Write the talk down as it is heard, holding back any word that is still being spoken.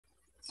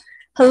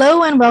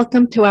Hello and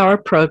welcome to our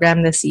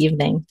program this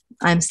evening.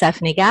 I'm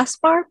Stephanie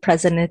Gaspar,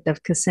 president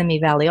of Kissimmee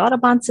Valley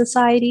Audubon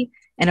Society,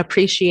 and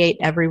appreciate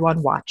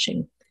everyone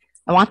watching.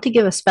 I want to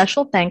give a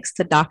special thanks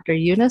to Dr.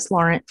 Eunice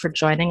Laurent for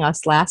joining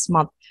us last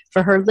month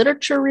for her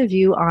literature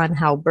review on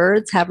how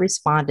birds have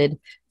responded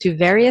to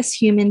various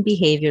human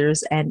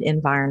behaviors and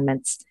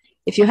environments.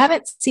 If you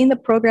haven't seen the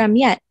program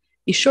yet,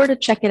 be sure to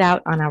check it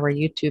out on our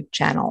YouTube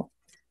channel.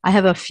 I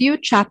have a few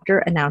chapter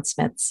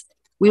announcements.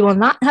 We will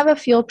not have a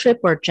field trip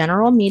or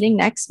general meeting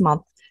next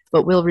month,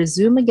 but we'll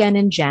resume again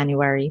in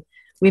January.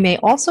 We may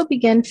also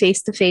begin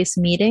face-to-face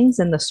meetings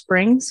in the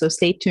spring, so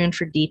stay tuned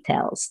for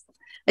details.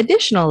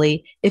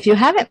 Additionally, if you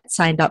haven't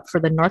signed up for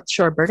the North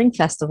Shore Birding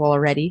Festival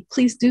already,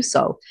 please do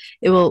so.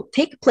 It will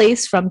take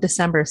place from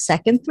December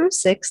 2nd through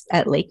 6th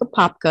at Lake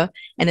Apopka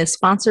and is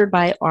sponsored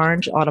by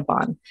Orange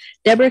Audubon.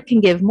 Deborah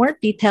can give more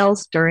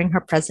details during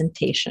her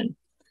presentation.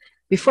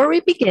 Before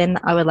we begin,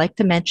 I would like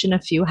to mention a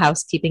few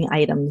housekeeping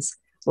items.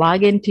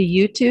 Log into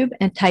YouTube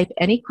and type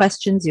any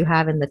questions you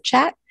have in the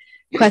chat.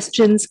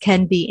 Questions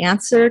can be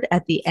answered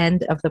at the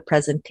end of the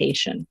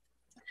presentation.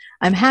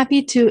 I'm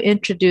happy to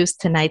introduce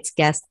tonight's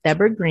guest,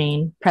 Deborah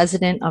Green,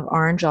 president of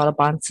Orange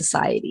Audubon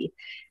Society.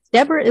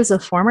 Deborah is a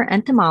former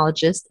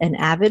entomologist and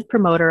avid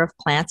promoter of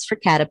plants for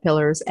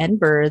caterpillars and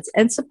birds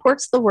and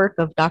supports the work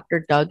of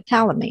Dr. Doug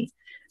Tallamy.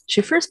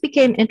 She first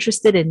became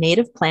interested in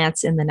native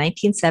plants in the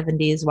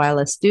 1970s while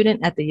a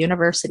student at the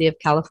University of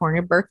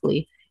California,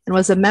 Berkeley, and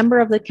was a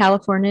member of the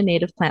California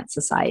Native Plant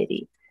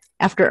Society.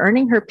 After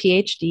earning her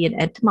Ph.D. in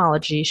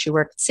entomology, she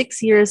worked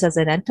 6 years as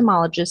an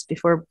entomologist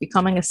before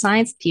becoming a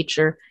science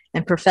teacher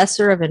and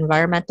professor of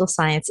environmental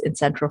science in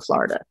Central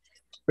Florida.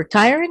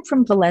 Retiring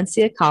from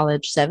Valencia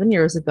College 7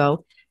 years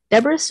ago,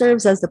 Deborah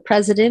serves as the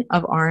president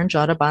of Orange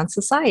Audubon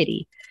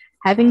Society.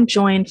 Having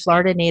joined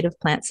Florida Native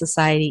Plant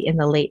Society in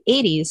the late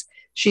 80s,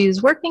 she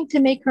is working to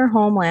make her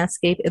home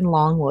landscape in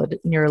Longwood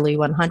nearly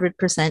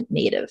 100%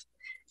 native.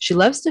 She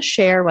loves to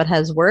share what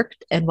has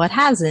worked and what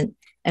hasn't,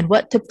 and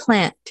what to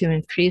plant to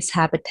increase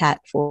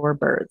habitat for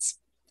birds.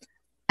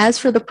 As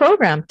for the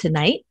program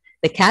tonight,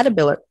 the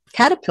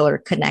caterpillar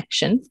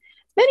connection,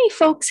 many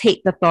folks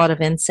hate the thought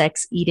of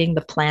insects eating the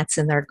plants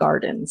in their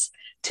gardens.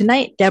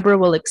 Tonight, Deborah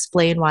will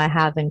explain why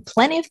having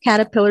plenty of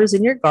caterpillars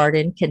in your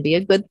garden can be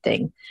a good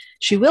thing.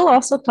 She will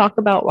also talk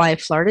about why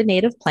Florida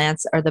native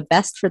plants are the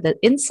best for the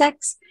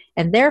insects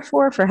and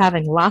therefore for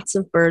having lots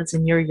of birds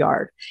in your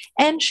yard.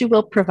 And she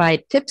will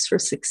provide tips for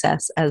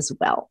success as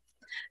well.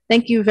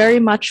 Thank you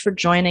very much for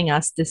joining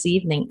us this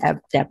evening,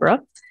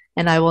 Deborah,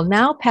 and I will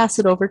now pass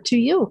it over to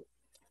you.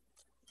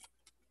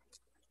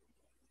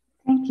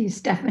 Thank you,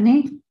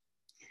 Stephanie.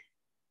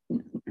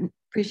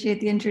 Appreciate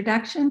the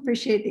introduction,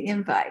 appreciate the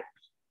invite.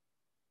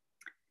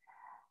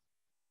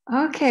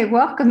 Okay,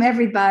 welcome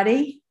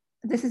everybody.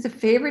 This is a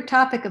favorite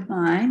topic of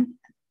mine,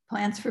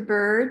 plants for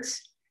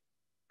birds.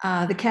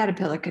 The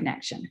caterpillar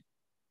connection.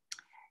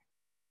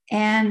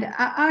 And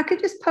I could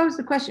just pose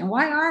the question,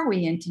 why are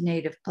we into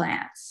native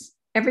plants?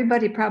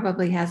 Everybody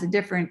probably has a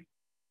different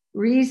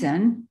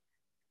reason.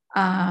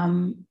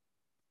 But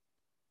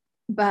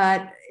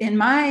in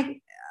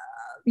my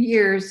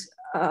years,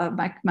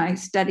 my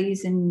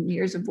studies and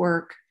years of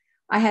work,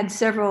 I had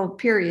several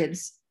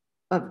periods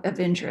of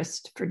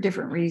interest for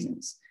different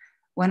reasons.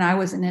 When I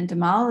was an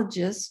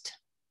entomologist,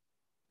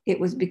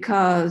 it was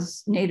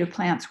because native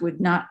plants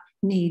would not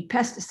need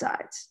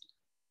pesticides.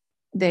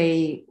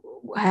 They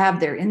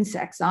have their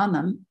insects on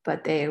them,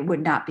 but they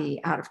would not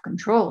be out of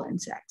control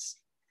insects.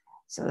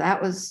 So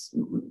that was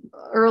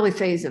early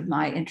phase of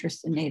my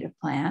interest in native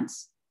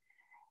plants.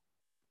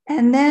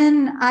 And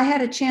then I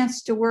had a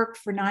chance to work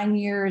for 9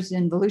 years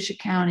in Volusia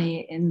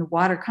County in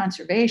water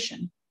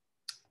conservation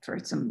for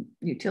some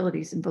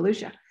utilities in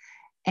Volusia.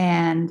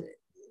 And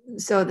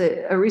so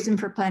a reason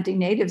for planting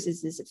natives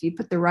is if you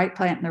put the right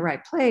plant in the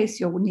right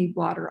place, you'll need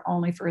water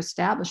only for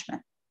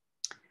establishment.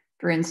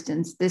 For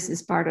instance, this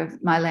is part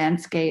of my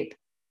landscape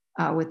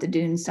with the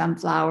dune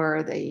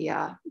sunflower,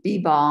 the bee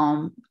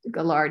balm, the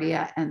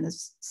gaillardia, and the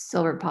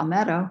silver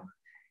palmetto.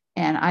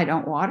 And I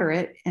don't water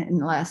it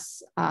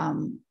unless,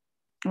 after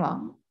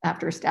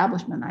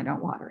establishment, I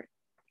don't water it.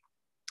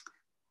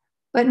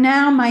 But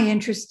now my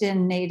interest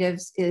in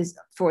natives is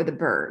for the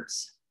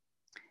birds,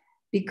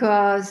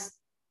 because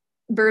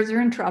birds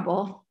are in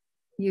trouble.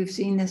 You've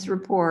seen this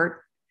report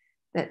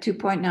that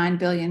 2.9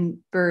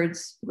 billion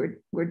birds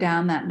were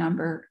down that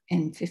number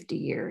in 50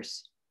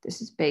 years.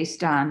 This is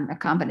based on a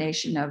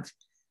combination of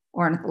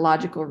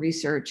ornithological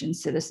research and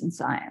citizen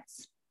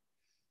science.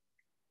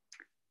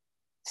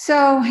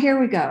 So here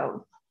we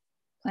go.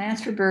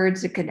 Plants for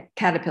birds, a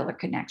caterpillar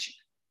connection.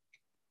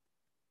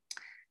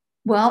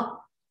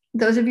 Well,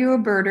 those of you who are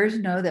birders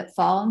know that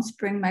fall and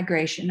spring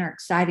migration are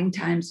exciting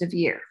times of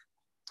year.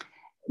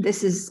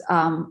 This is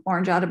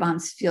Orange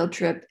Audubon's field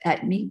trip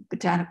at Mead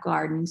Botanical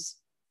Gardens.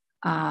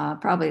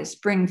 Probably a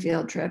spring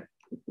field trip.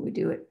 We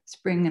do it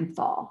spring and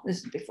fall.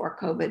 This is before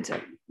COVID, so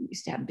we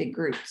used to have big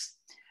groups.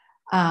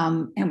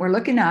 And we're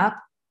looking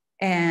up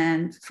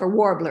and for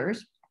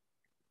warblers.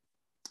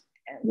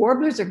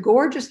 Warblers are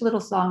gorgeous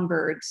little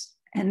songbirds,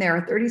 And there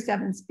are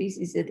 37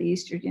 species in the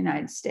eastern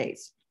United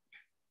States.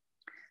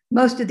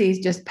 Most of these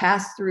just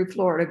pass through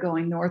Florida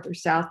going north or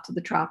south to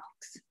the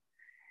tropics.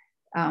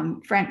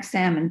 Frank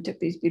Salmon took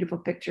these beautiful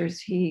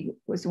pictures. He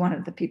was one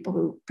of the people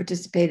who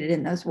participated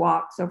in those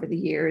walks over the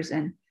years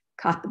and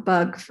caught the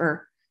bug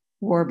for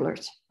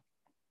warblers.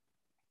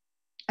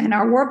 And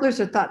our warblers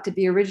are thought to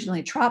be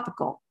originally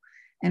tropical.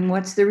 And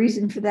what's the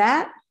reason for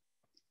that?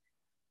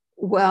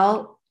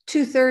 Well,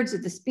 2/3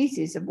 of the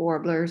species of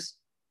warblers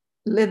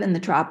live in the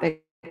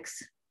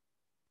tropics.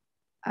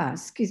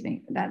 Excuse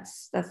me,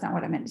 that's not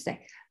what I meant to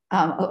say.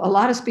 A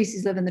lot of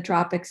species live in the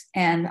tropics,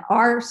 and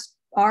our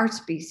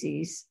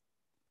species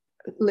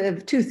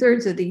live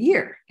 2/3 of the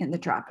year in the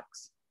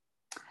tropics.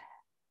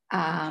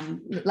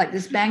 Like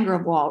this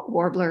mangrove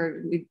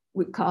warbler,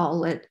 we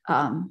call it,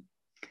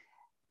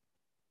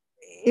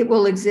 it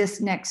will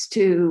exist next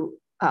to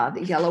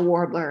the yellow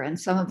warbler and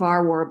some of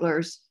our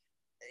warblers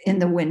in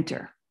the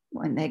winter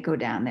when they go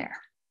down there.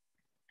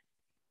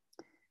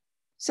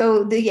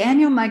 So the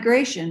annual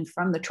migration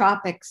from the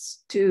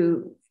tropics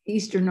to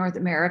eastern North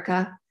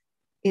America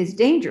is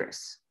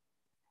dangerous,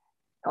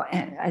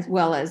 as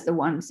well as the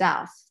one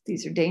south.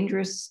 These are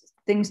dangerous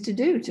things to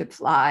do, to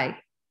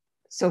fly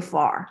so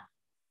far.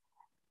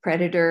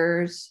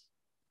 Predators,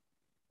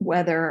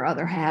 weather,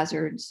 other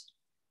hazards.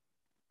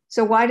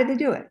 So why do they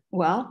do it?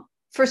 Well,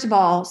 first of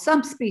all,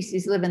 some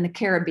species live in the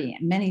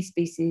Caribbean, many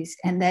species,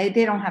 and they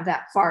don't have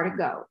that far to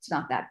go. It's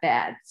not that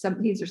bad.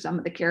 These are some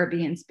of the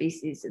Caribbean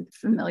species, and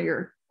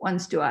familiar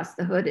ones to us: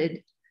 the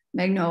hooded,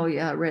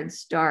 magnolia, red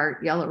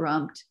start,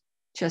 yellow-rumped,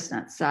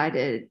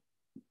 chestnut-sided,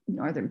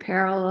 northern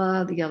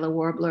parula, the yellow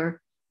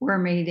warbler,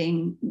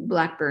 worm-eating,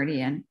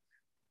 blackbirdian.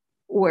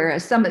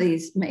 Whereas some of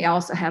these may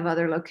also have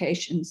other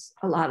locations.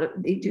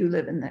 They do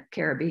live in the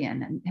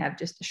Caribbean and have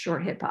just a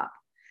short hip hop.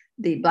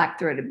 The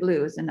black-throated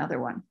blue is another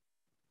one.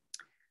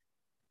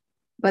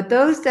 But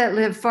those that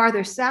live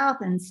farther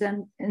south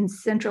in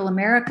Central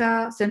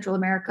America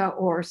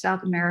or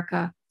South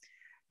America,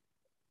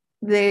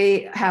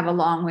 they have a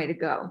long way to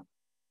go.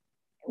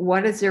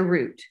 What is their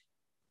route?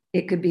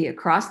 It could be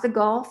across the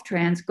Gulf,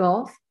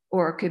 trans-Gulf,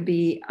 or it could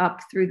be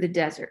up through the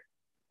desert.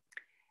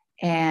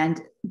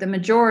 And the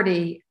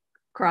majority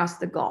cross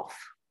the Gulf.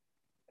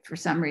 For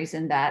some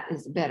reason, that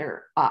is a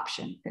better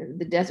option.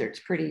 The desert's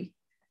pretty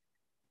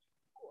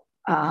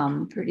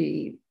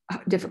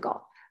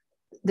difficult.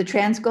 The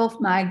trans-Gulf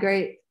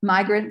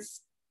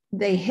migrants, when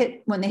they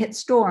hit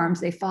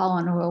storms, they fall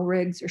on oil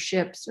rigs or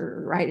ships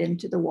or right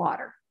into the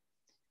water.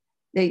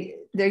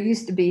 There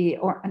used to be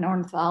an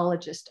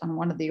ornithologist on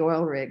one of the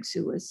oil rigs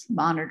who was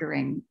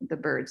monitoring the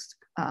birds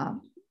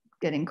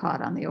getting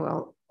caught on the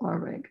oil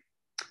rig.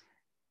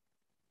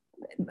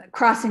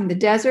 Crossing the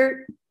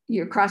desert,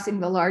 you're crossing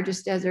the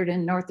largest desert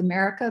in North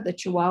America, the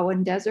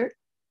Chihuahuan Desert,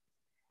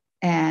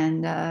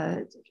 and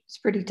it's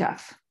pretty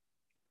tough.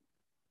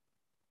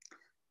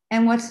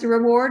 And what's the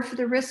reward for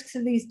the risks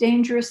of these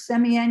dangerous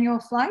semi-annual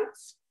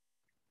flights?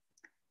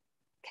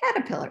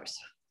 Caterpillars.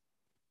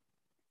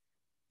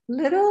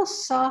 Little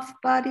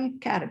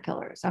soft-bodied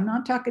caterpillars. I'm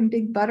not talking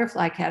big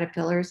butterfly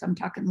caterpillars. I'm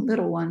talking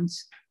little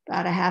ones,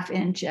 about a ½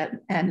 inch at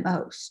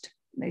most.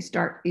 They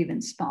start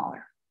even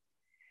smaller.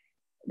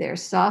 They're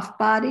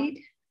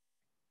soft-bodied,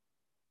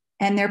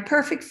 and they're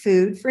perfect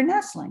food for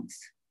nestlings,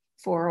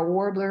 for a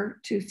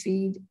warbler to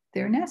feed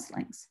their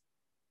nestlings.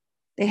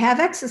 They have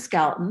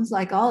exoskeletons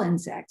like all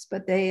insects,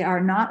 but they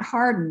are not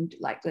hardened.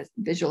 Like, let's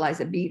visualize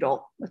a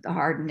beetle with a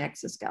hardened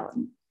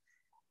exoskeleton.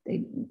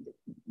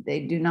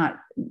 They do not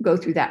go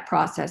through that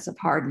process of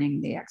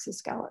hardening the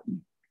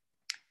exoskeleton.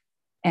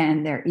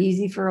 And they're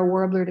easy for a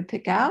warbler to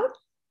pick out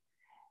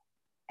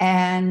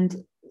and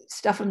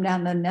stuff them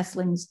down the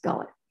nestling's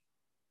gullet.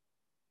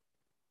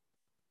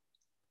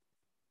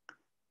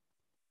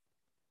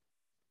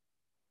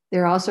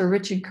 They're also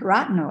rich in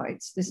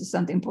carotenoids. This is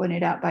something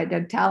pointed out by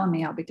Doug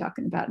Tallamy, I'll be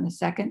talking about in a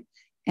second.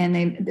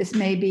 And this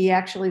may be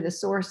actually the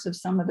source of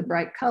some of the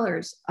bright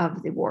colors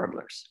of the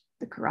warblers,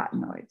 the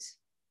carotenoids.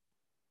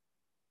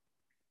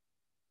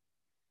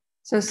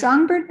 So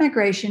songbird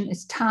migration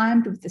is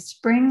timed with the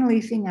spring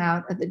leafing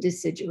out of the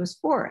deciduous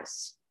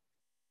forests.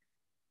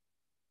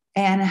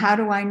 And how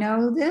do I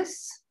know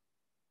this?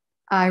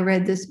 I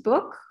read this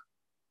book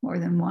more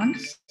than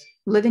once,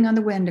 Living on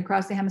the Wind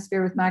Across the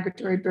Hemisphere with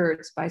Migratory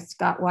Birds by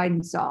Scott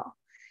Weidensaul.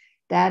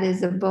 That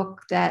is a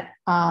book that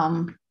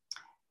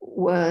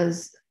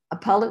was a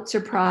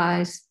Pulitzer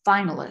Prize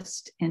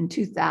finalist in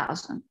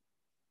 2000.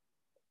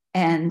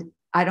 And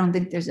I don't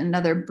think there's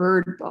another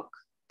bird book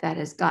that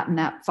has gotten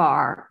that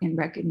far in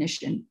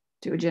recognition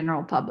to a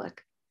general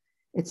public.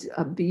 It's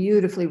a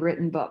beautifully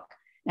written book.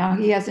 Now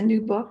he has a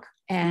new book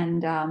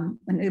and a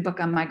new book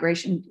on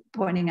migration,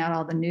 pointing out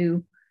all the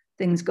new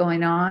things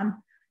going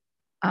on.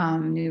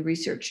 New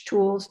research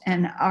tools.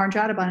 And Orange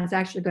Audubon is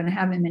actually going to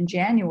have him in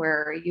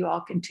January. You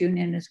all can tune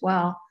in as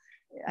well.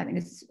 I think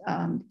it's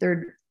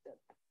third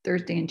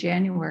Thursday in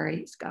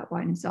January, Scott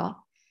Weidensaul.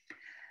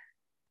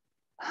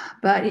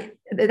 But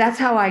that's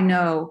how I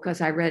know,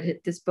 because I read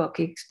this book.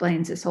 He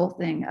explains this whole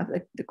thing of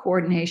the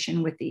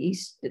coordination with the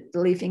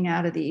leafing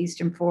out of the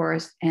eastern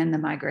forest and the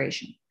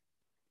migration.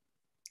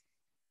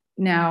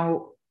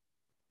 Now,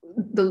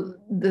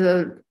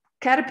 the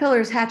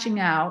caterpillars hatching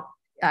out,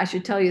 I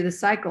should tell you the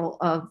cycle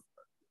of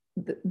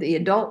the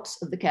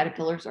adults of the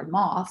caterpillars are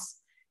moths,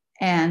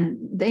 and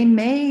they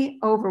may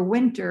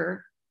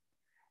overwinter.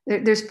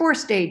 There's 4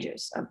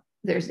 stages.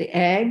 There's the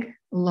egg,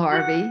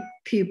 larvae,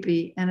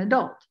 pupae, and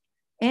adult.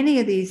 Any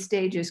of these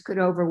stages could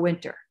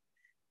overwinter.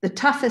 The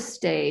toughest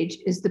stage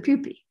is the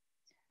pupae.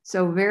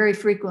 So very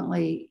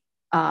frequently,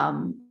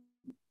 the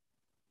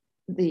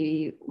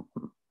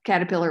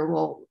caterpillar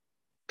will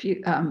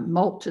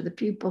molt to the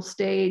pupal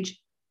stage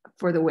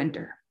for the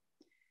winter,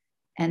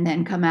 and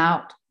then come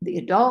out the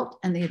adult,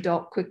 and the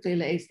adult quickly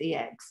lays the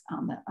eggs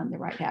on the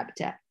right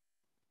habitat.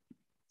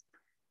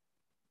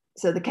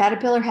 So the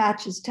caterpillar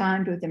hatch is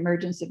timed with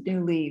emergence of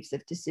new leaves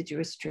of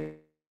deciduous trees.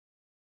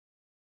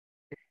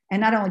 And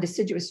not only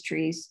deciduous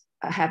trees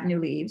have new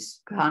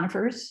leaves,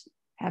 conifers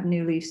have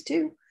new leaves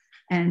too,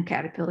 and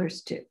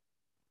caterpillars too.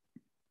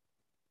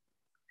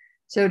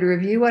 So to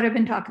review what I've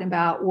been talking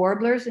about,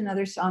 warblers and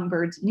other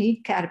songbirds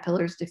need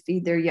caterpillars to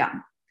feed their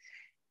young.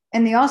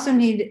 And they also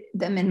need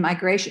them in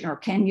migration, or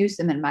can use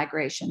them in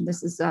migration.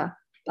 This is a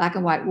black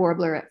and white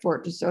warbler at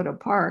Fort DeSoto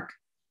Park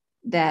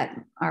that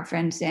our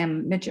friend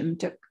Sam Mitchum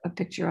took a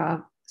picture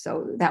of.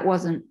 So that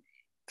wasn't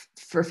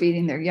for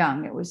feeding their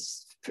young, it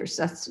was for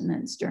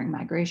sustenance during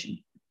migration.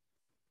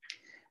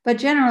 But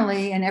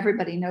generally, and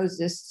everybody knows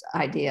this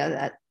idea,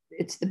 that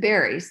it's the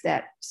berries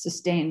that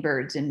sustain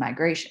birds in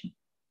migration.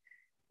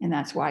 And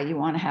that's why you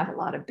want to have a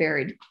lot of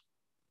berried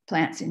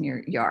plants in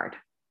your yard.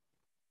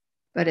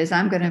 But as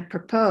I'm going to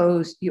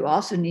propose, you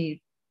also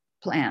need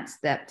plants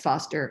that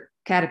foster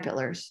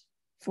caterpillars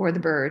for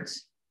the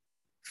birds,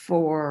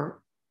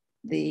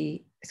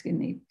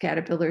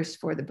 caterpillars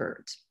for the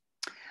birds.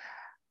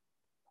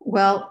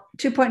 Well,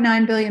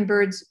 2.9 billion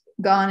birds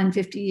gone in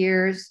 50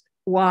 years.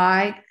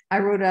 Why? I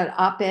wrote an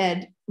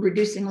op-ed,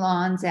 Reducing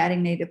Lawns,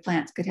 Adding Native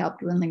Plants Could Help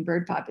Dwindling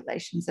Bird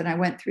Populations. And I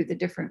went through the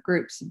different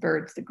groups of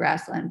birds, the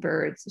grassland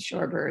birds, the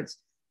shorebirds,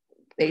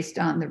 based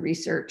on the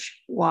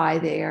research, why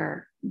they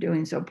are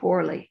doing so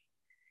poorly.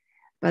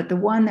 But the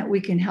one that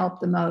we can help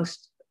the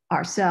most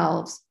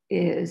ourselves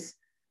is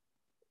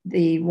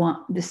the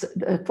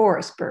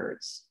forest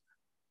birds,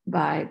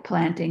 by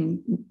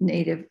planting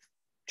native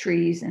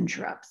trees and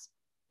shrubs,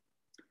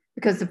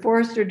 because the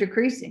forests are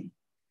decreasing.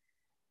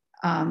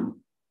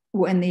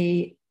 When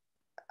the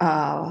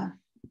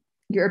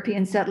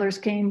European settlers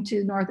came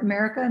to North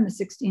America in the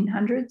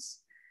 1600s,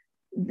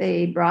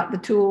 they brought the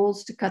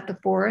tools to cut the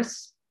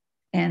forests,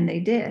 and they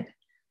did.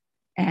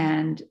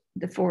 And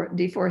the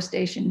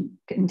deforestation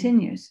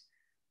continues.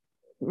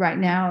 Right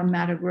now in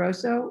Mato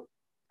Grosso,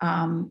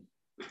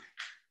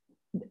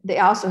 they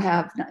also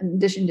have, in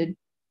addition to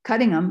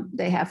cutting them,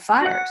 they have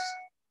fires.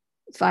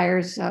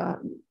 Fires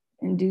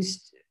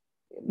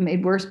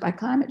made worse by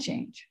climate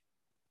change.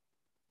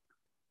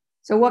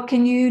 So what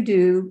can you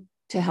do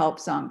to help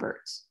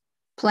songbirds?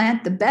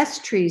 Plant the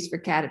best trees for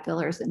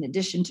caterpillars in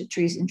addition to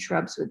trees and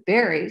shrubs with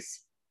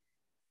berries.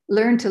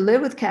 Learn to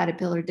live with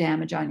caterpillar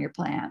damage on your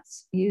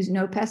plants. Use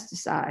no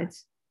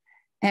pesticides.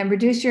 And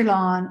reduce your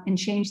lawn and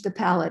change the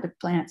palette of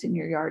plants in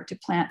your yard to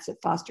plants that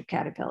foster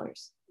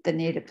caterpillars, the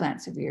native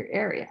plants of your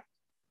area.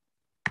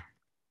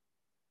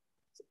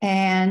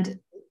 And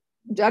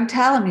Doug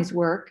Tallamy's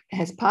work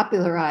has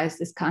popularized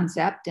this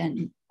concept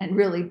and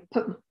really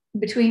put,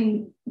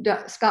 between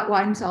Scott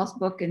Weidensaul's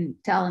book and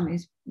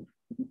Tallamy's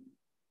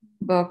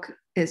book,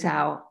 is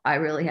how I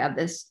really have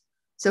this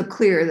so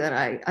clear that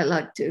I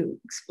like to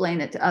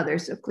explain it to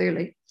others so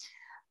clearly.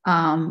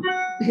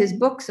 His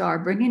books are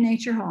Bringing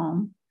Nature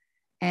Home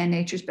and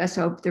Nature's Best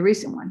Hope, the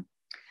recent one.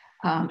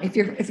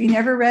 If you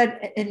never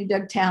read any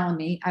Doug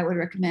Tallamy, I would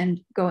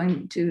recommend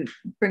going to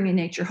Bringing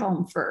Nature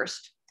Home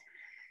first.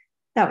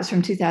 That was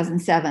from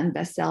 2007,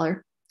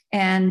 bestseller.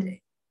 And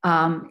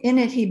in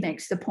it, he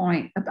makes the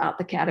point about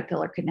the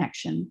caterpillar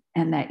connection,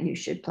 and that you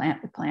should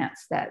plant the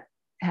plants that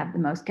have the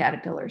most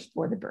caterpillars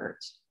for the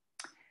birds.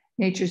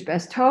 Nature's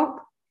Best Hope.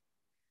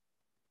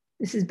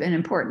 This has been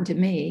important to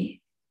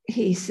me.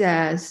 He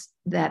says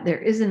that there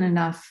isn't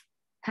enough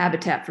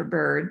habitat for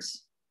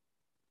birds.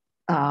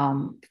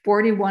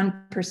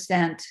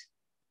 41%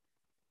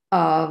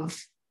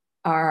 of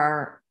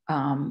our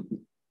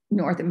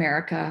North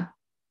America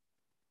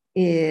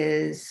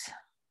is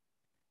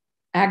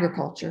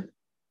agriculture,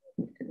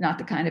 not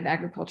the kind of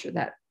agriculture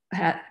that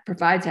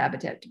provides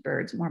habitat to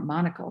birds, more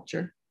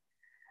monoculture.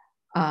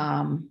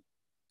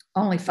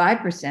 Only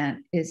 5%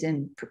 is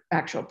in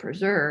actual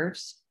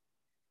preserves.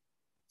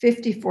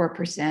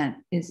 54%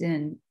 is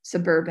in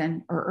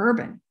suburban or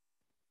urban.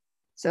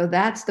 So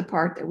that's the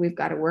part that we've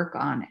got to work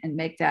on and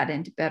make that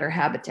into better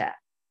habitat.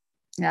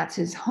 That's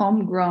his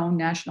homegrown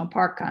national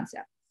park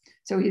concept.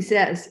 So he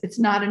says it's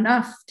not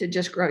enough to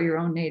just grow your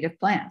own native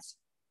plants.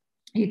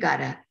 You got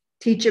to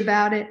teach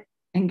about it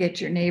and get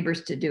your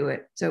neighbors to do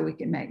it so we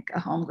can make a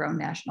homegrown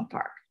national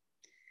park.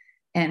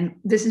 And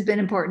this has been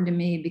important to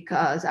me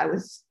because I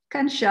was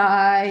kind of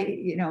shy.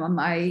 You know,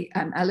 I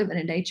live in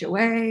an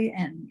HOA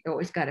and you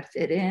always got to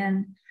fit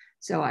in.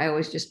 So I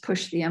always just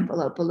pushed the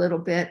envelope a little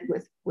bit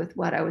with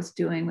what I was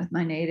doing with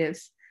my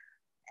natives.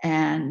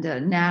 And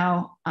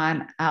now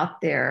I'm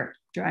out there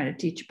trying to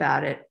teach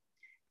about it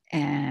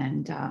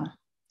and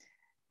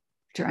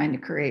trying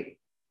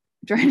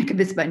to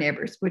convince my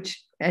neighbors,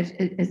 which, as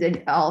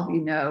all of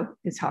you know,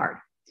 is hard.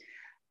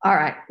 All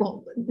right.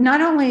 Well,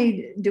 not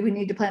only do we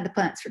need to plant the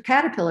plants for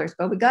caterpillars,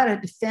 but we got to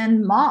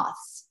defend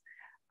moths.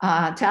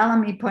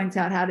 Tallamy points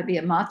out how to be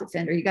a moth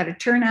defender. You got to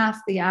turn off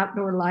the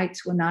outdoor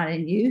lights when not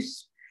in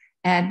use,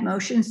 add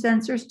motion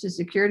sensors to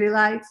security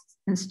lights,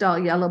 install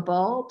yellow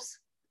bulbs.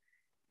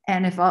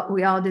 And if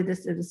we all did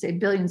this, it would save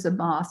billions of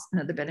moths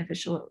and other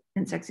beneficial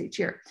insects each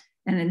year.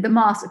 And the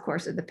moths, of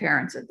course, are the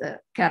parents of the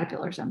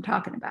caterpillars I'm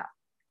talking about.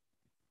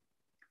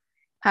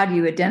 How do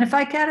you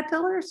identify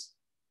caterpillars?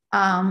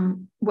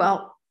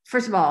 Well,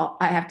 first of all,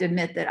 I have to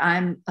admit that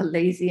I'm a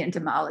lazy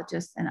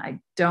entomologist and I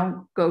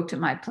don't go to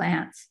my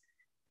plants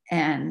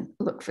and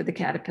look for the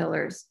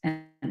caterpillars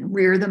and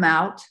rear them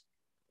out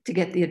to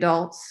get the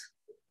adults.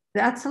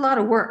 That's a lot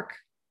of work.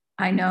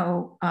 I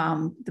know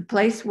the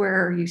place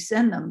where you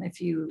send them, if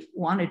you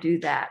want to do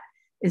that,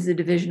 is the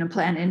Division of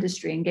Plant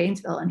Industry in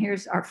Gainesville. And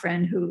here's our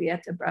friend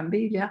Julieta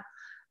Brambilla,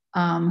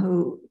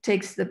 who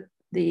takes the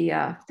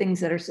things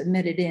that are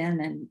submitted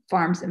in and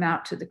farms them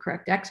out to the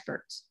correct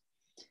experts.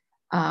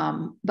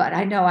 But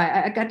I know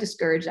I got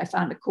discouraged. I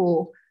found a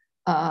cool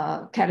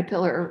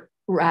caterpillar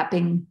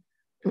wrapping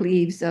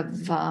leaves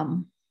of,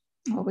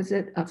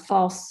 a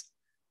false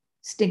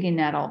stinging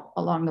nettle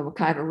along the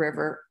Wekiva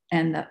River.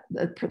 And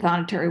the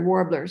prothonotary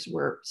warblers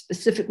were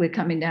specifically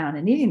coming down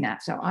and eating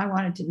that. So I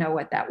wanted to know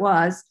what that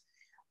was.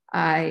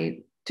 I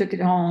took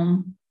it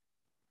home,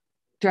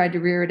 tried to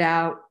rear it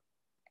out,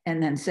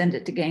 and then send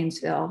it to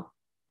Gainesville.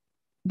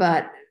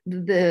 But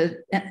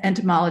the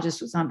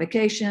entomologist was on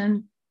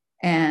vacation.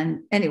 And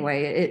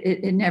anyway,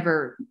 it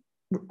never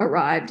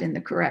arrived in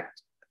the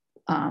correct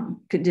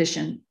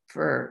condition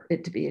for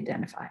it to be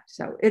identified.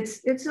 So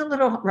it's a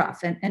little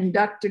rough. And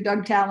Dr.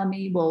 Doug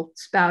Tallamy will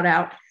spout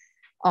out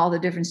all the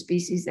different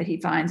species that he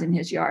finds in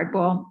his yard.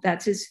 Well,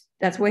 that's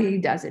the way he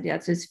does it.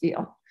 That's his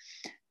feel.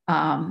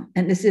 And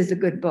this is a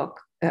good book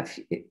if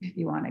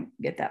you want to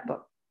get that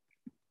book.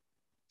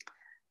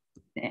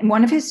 And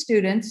one of his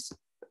students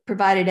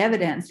provided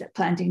evidence that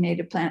planting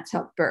native plants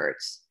help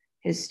birds.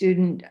 His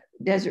student,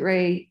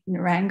 Desiree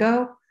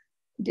Narango,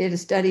 did a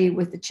study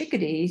with the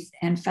chickadees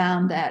and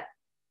found that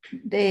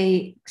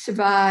they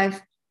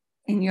survive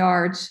in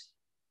yards.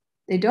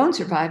 They don't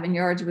survive in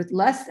yards with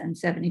less than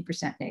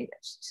 70%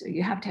 natives. So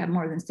you have to have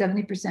more than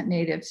 70%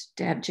 natives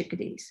to have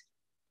chickadees.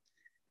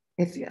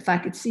 If I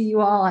could see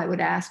you all, I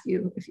would ask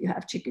you if you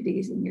have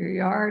chickadees in your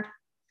yard.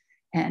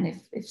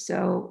 And if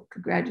so,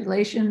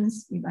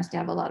 congratulations, you must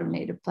have a lot of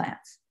native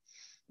plants.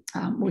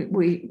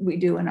 We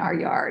do in our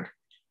yard.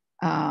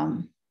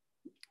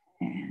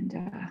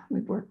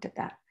 We've worked at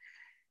that.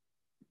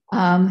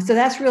 So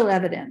that's real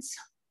evidence.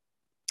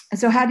 And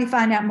so how do you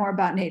find out more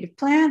about native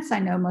plants? I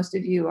know most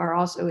of you are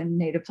also in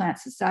Native Plant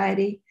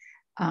Society,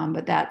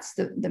 but that's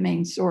the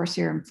main source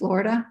here in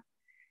Florida.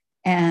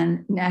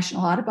 And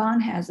National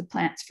Audubon has a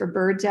Plants for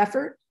Birds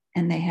effort,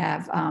 and they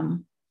have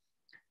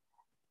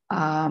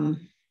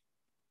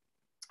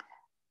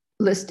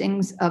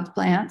listings of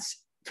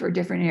plants for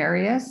different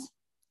areas.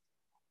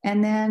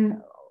 And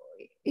then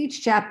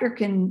each chapter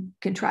can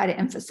try to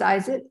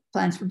emphasize it.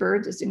 Plants for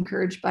Birds is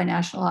encouraged by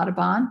National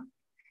Audubon.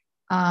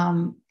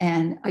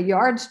 And a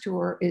yards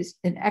tour is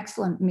an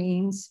excellent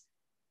means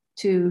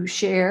to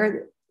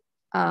share.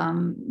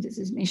 This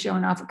is me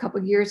showing off a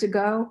couple of years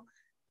ago.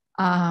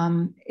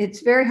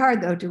 It's very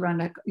hard, though, to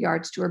run a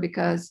yards tour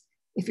because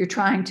if you're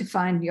trying to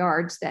find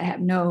yards that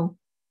have no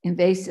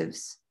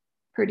invasives,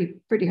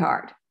 pretty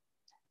hard.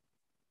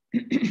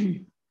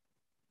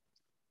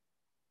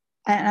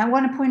 And I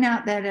want to point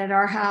out that at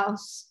our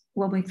house,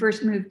 when we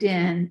first moved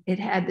in, it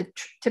had the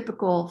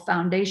typical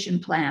foundation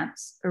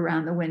plants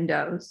around the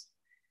windows.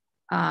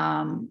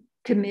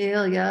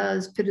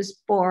 Camellias,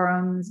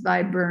 pittosporums,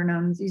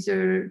 viburnums. These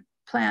are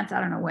plants, I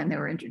don't know when they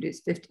were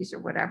introduced, 50s or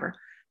whatever,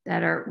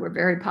 that were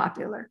very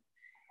popular.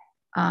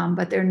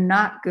 But they're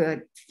not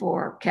good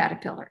for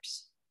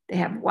caterpillars. They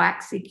have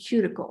waxy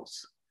cuticles.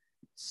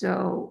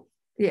 So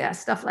yeah,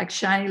 stuff like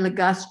shiny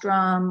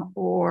ligustrum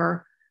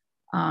or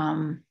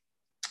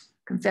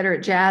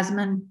Confederate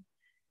jasmine.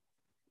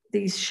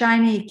 These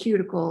shiny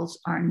cuticles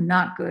are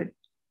not good.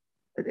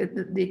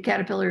 The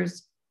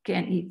caterpillars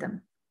can't eat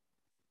them.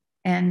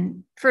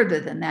 And further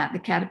than that, the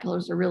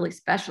caterpillars are really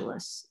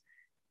specialists.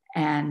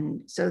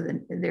 And so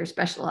they're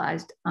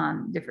specialized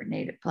on different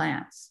native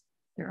plants,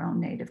 their own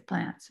native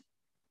plants.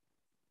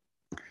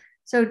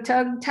 So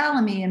Doug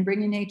Tallamy in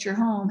Bringing Nature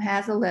Home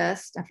has a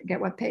list. I forget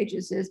what page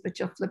this is, but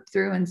you'll flip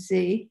through and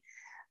see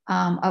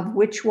of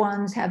which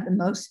ones have the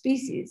most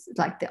species.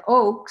 Like the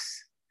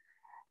oaks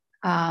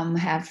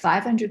have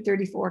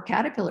 534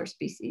 caterpillar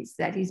species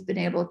that he's been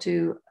able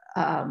to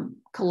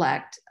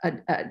collect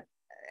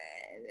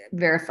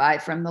verify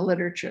from the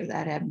literature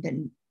that have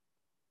been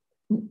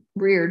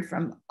reared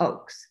from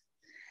oaks.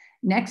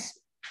 Next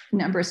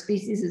number of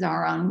species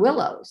are on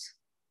willows,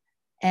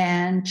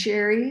 and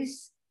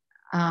cherries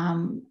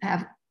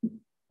have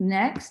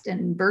next,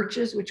 and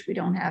birches, which we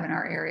don't have in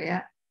our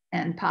area,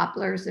 and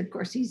poplars. Of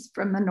course, he's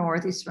from the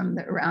north, he's from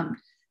around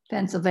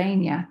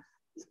Pennsylvania.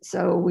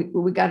 So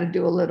we got to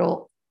do a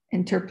little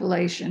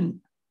interpolation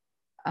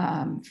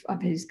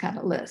of his kind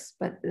of list,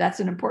 but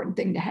that's an important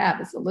thing to have,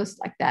 is a list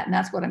like that. And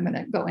that's what I'm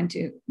going to go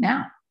into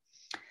now.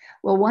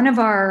 Well, one of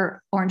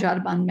our Orange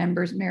Audubon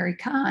members, Mary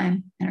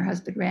Kime, and her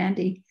husband,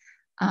 Randy,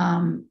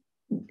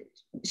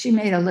 she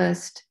made a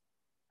list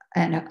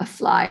and a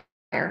flyer,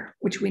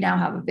 which we now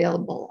have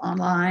available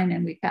online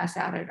and we pass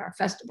out at our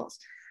festivals.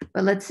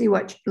 But let's see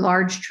what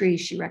large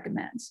trees she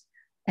recommends.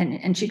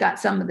 And she got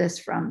some of this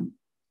from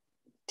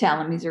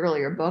Tallamy's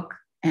earlier book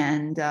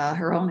and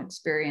her own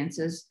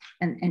experiences.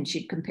 And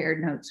she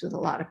compared notes with a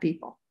lot of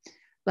people.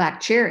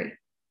 Black cherry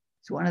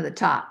is one of the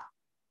top.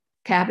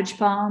 Cabbage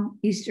palm,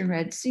 eastern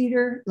red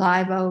cedar,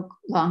 live oak,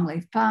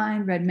 longleaf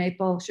pine, red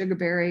maple,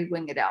 sugarberry,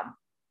 winged elm.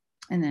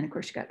 And then, of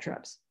course, you got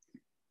shrubs.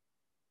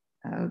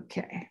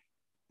 Okay.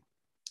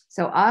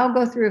 So I'll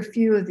go through a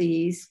few of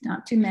these,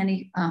 not too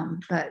many,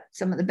 but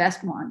some of the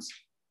best ones.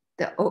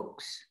 The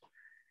oaks.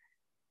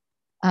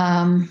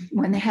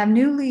 When they have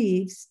new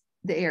leaves,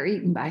 they are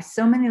eaten by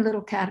so many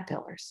little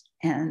caterpillars.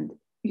 And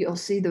you'll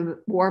see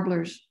the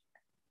warblers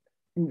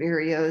and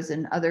vireos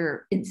and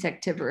other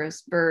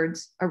insectivorous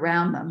birds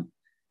around them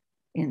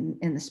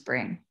in the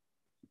spring.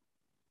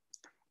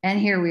 And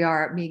here we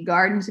are at Mead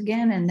Gardens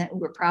again, and that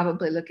we're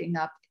probably looking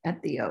up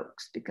at the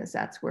oaks because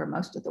that's where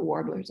most of the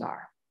warblers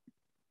are.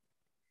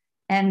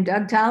 And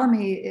Doug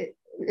Tallamy,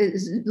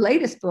 his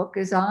latest book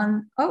is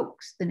on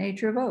oaks, the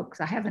nature of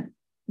oaks. I haven't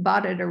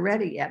bought it or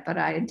read it yet, but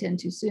I intend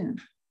to soon.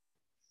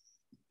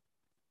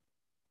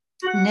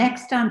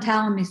 Next on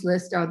Tallamy's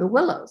list are the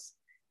willows.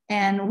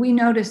 And we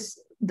notice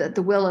that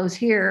the willows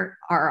here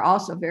are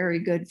also very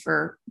good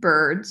for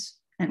birds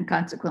and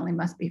consequently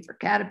must be for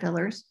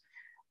caterpillars.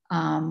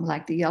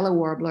 Like the yellow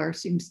warbler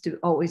seems to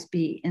always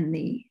be in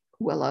the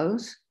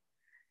willows.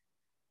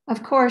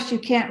 Of course, you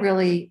can't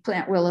really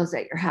plant willows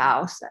at your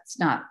house. That's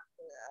not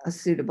a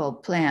suitable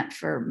plant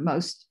for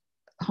most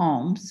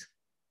homes.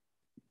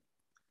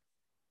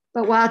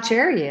 But wild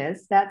cherry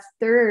is, that's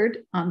third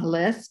on the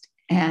list.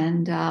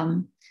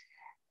 And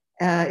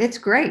it's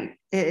great.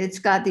 It's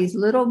got these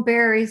little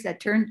berries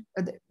that turn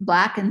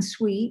black and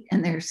sweet,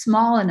 and they're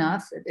small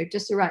enough that they're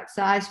just the right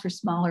size for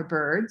smaller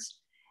birds.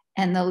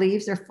 And the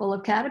leaves are full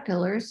of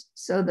caterpillars,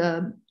 so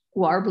the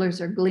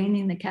warblers are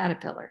gleaning the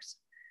caterpillars.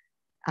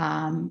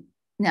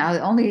 Now,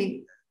 the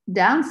only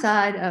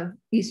downside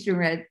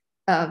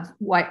of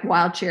white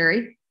wild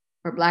cherry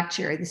or black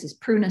cherry, this is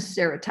Prunus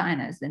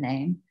serotina is the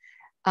name,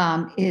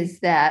 is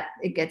that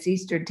it gets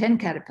eastern tent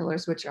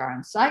caterpillars, which are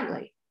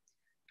unsightly.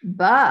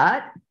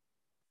 But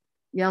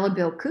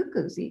yellow-billed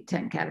cuckoos eat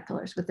tent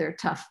caterpillars with their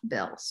tough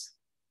bills.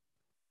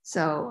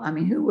 So, I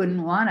mean, who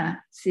wouldn't want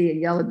to see a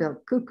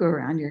yellow-billed cuckoo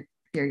around your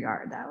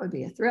yard? That would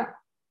be a thrill.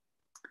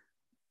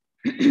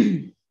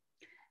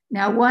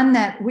 Now, one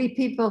that we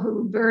people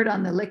who bird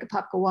on the Lake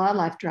Apopka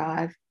Wildlife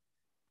Drive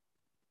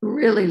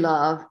really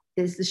love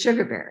is the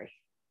sugarberry.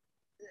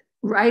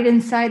 Right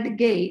inside the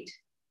gate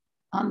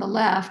on the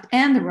left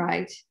and the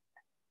right,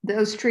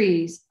 those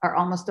trees are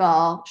almost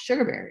all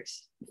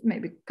sugarberries,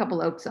 maybe a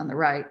couple oaks on the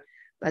right,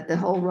 but the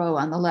whole row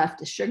on the left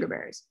is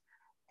sugarberries.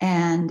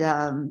 And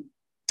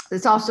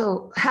there's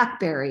also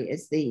hackberry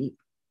is the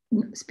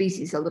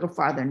species a little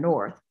farther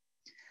north.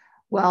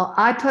 Well,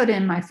 I put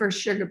in my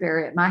first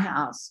sugarberry at my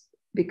house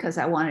because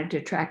I wanted to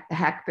attract the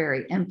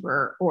hackberry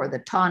emperor or the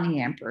tawny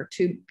emperor,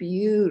 two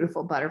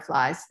beautiful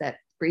butterflies that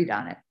breed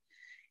on it.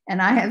 And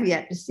I have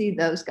yet to see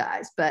those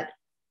guys, but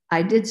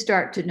I did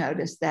start to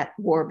notice that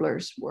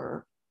warblers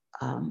were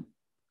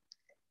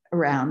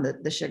around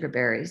the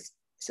sugarberries.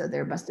 So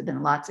there must have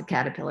been lots of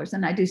caterpillars,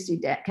 and I do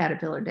see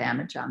caterpillar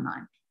damage on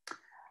mine.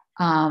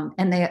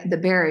 And the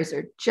berries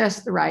are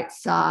just the right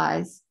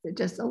size. They're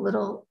just a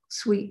little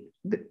sweet,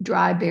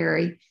 dry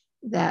berry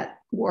that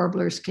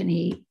warblers can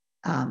eat.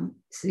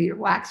 Cedar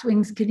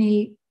waxwings can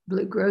eat,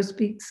 blue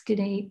grosbeaks can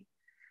eat.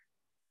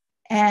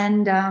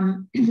 And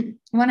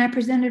when I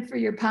presented for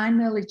your Pine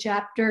Lily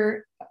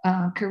chapter,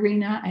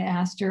 Karina, I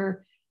asked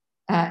her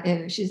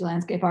if she's a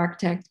landscape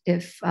architect,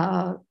 if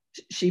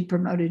she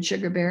promoted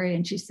sugarberry,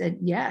 and she said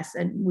yes.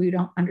 And we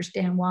don't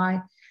understand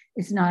why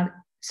it's not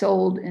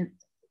sold in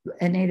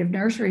native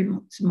nurseries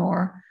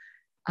more.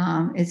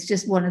 It's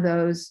just one of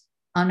those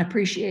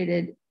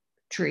unappreciated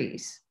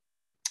trees.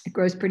 It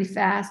grows pretty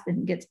fast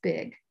and gets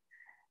big.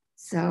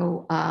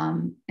 So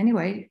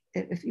anyway,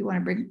 if you want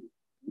to bring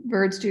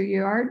birds to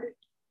your yard,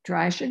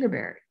 try a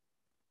sugarberry.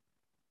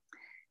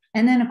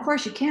 And then, of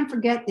course, you can't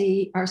forget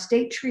our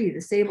state tree,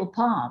 the sable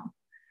palm.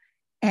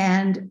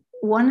 And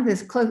one of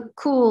this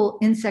cool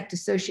insect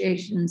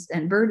associations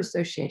and bird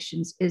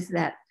associations is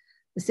that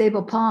the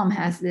sable palm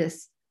has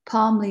this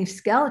palm leaf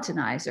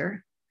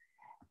skeletonizer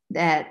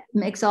that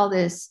makes all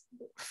this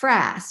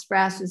frass.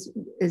 Frass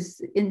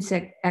is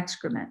insect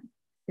excrement.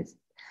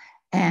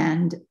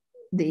 And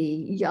the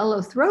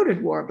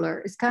yellow-throated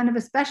warbler is kind of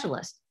a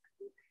specialist.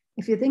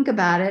 If you think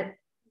about it,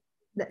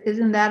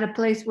 isn't that a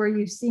place where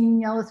you've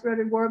seen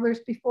yellow-throated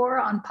warblers before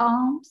on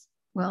palms?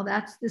 Well,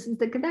 this is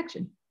the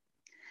connection.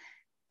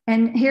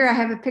 And here I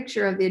have a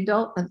picture of the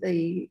adult of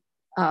the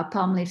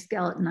palm leaf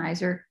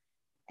skeletonizer.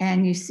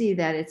 And you see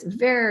that it's a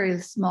very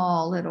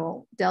small,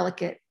 little,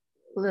 delicate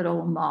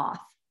little moth.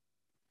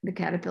 The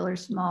caterpillar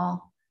is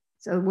small.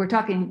 So we're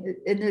talking,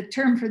 the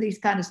term for these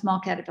kind of small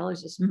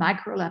caterpillars is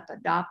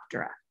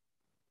Microlepidoptera.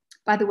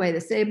 By the way,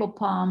 the sable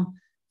palm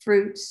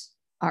fruits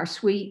are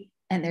sweet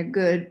and they're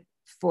good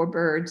for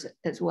birds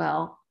as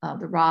well.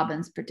 The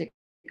robins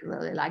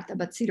particularly like them,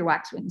 but cedar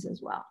waxwings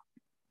as well.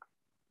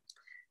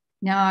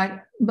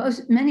 Now,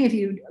 many of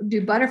you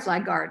do butterfly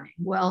gardening.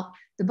 Well,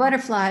 the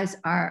butterflies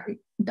are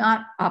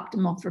not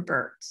optimal for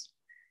birds.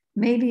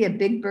 Maybe a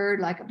big bird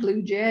like a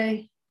blue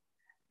jay,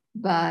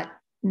 but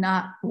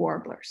not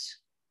warblers.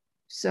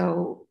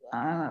 So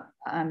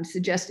I'm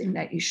suggesting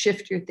that you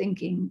shift your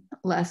thinking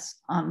less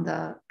on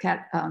the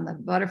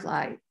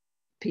butterfly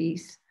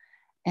piece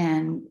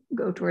and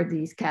go toward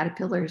these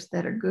caterpillars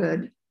that are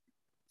good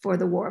for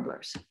the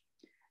warblers.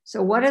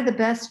 So what are the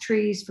best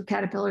trees for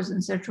caterpillars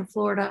in Central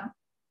Florida?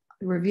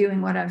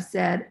 Reviewing what I've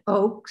said: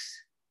 oaks,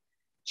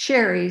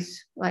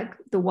 cherries, like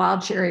the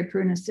wild cherry,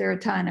 Prunus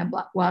serratina,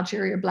 wild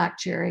cherry or black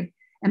cherry.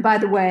 And by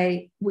the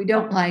way, we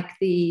don't like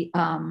the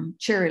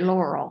cherry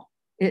laurel.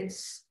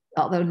 It's,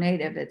 although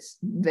native, it's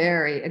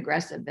very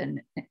aggressive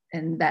and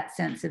in that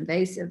sense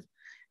invasive.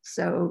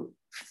 So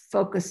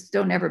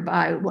don't ever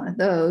buy one of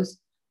those.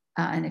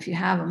 And if you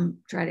have them,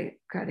 try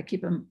to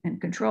keep them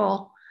in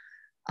control.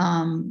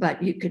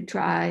 But you could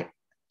try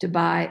to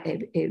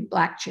buy a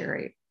black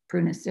cherry,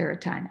 Prunus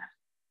serratina.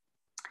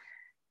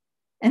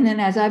 And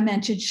then, as I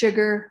mentioned,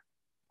 sugarberry.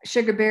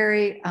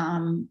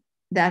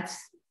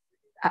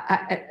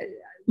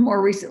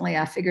 More recently,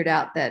 I figured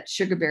out that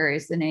sugarberry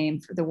is the name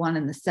for the one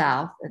in the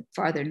south. And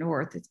farther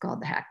north, it's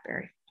called the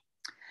hackberry.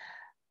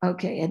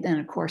 Okay, and then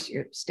of course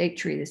your state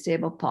tree, the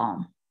sable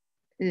palm.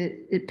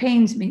 It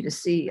pains me to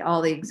see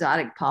all the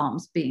exotic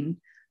palms being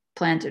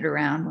planted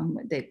around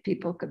when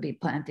people could be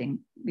planting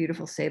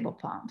beautiful sable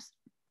palms.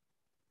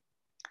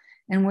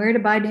 And where to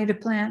buy native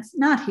plants?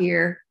 Not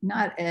here,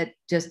 not at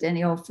just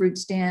any old fruit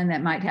stand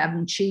that might have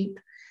them cheap.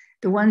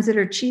 The ones that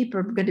are cheap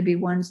are going to be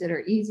ones that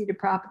are easy to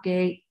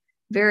propagate,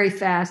 very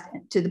fast,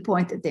 to the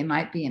point that they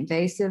might be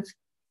invasive.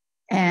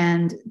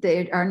 And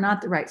they are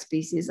not the right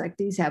species. Like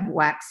these have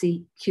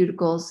waxy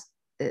cuticles.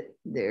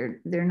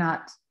 They're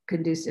not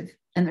conducive,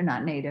 and they're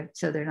not native,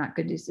 so they're not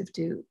conducive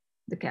to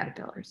the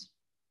caterpillars.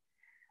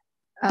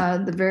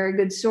 The very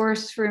good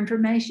source for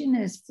information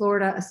is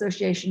Florida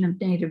Association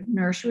of Native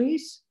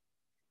Nurseries.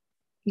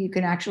 You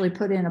can actually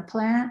put in a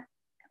plant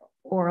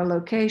or a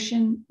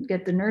location,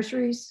 get the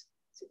nurseries.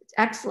 It's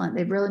excellent.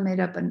 They've really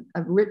made up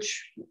a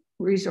rich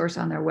resource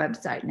on their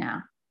website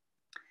now.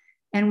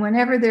 And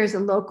whenever there's a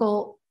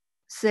local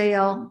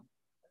sale,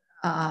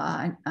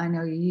 I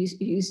know you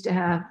used to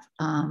have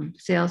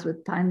sales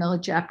with Pine Miller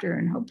chapter,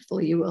 and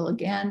hopefully you will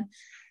again.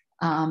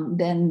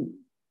 Then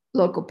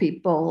local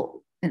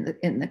people in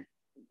the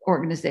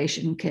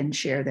organization can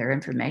share their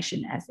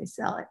information as they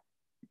sell it.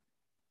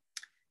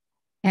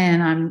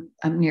 And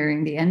I'm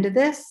nearing the end of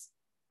this.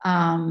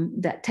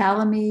 That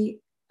Tallamy,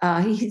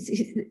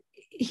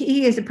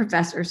 he is a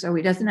professor, so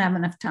he doesn't have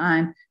enough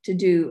time to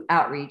do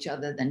outreach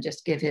other than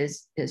just give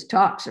his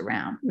talks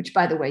around, which,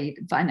 by the way, you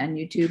can find on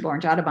YouTube.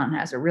 Orange Audubon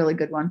has a really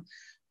good one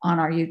on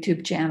our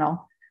YouTube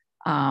channel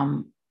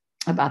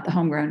about the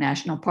Homegrown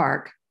National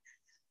Park.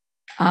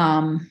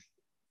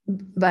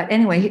 But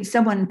anyway,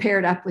 someone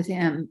paired up with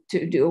him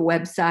to do a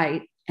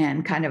website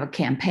and kind of a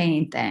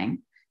campaign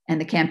thing. And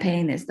the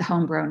campaign is the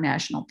Homegrown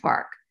National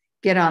Park.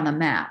 Get on the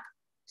map.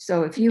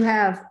 So if you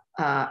have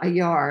a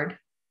yard,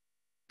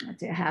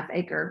 let's say a half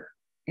acre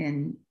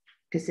in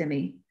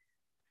Kissimmee,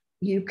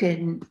 you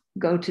can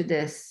go to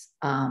this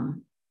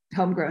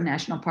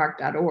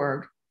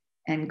homegrownnationalpark.org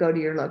and go to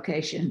your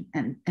location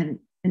and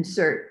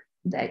insert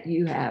that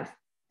you have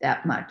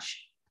that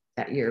much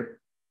that you're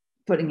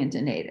putting into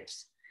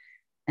natives.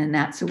 And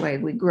that's the way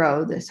we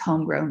grow this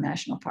Homegrown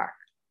National Park.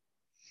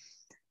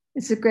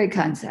 It's a great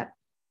concept.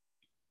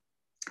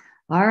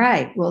 All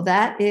right, well,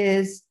 that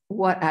is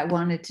what I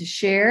wanted to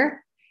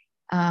share.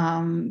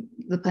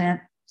 The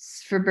Plants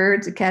for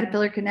Birds, a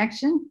Caterpillar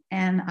Connection,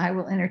 and I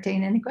will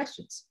entertain any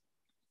questions.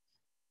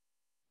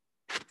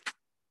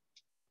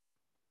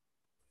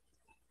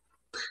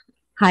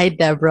 Hi,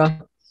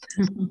 Deborah.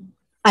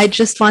 I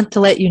just want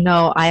to let you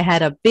know I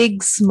had a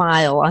big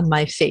smile on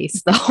my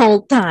face the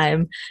whole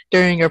time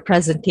during your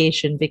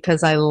presentation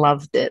because I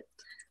loved it.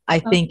 I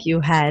think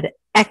you had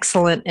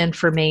excellent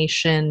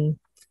information,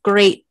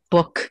 great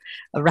book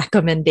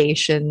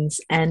recommendations,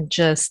 and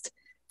just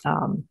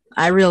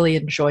I really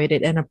enjoyed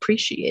it and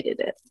appreciated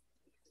it.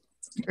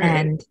 Great.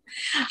 And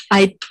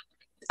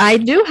I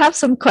do have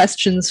some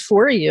questions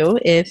for you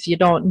if you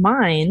don't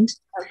mind.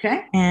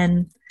 Okay.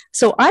 And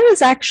So I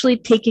was actually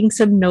taking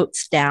some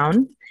notes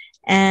down,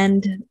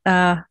 and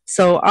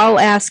so I'll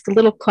ask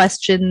little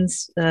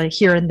questions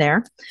here and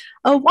there.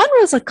 One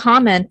was a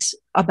comment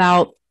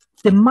about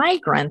the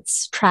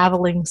migrants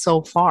traveling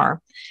so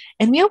far.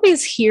 And we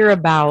always hear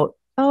about,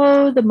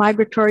 oh, the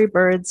migratory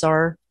birds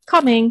are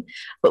coming,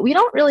 but we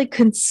don't really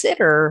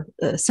consider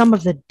some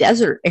of the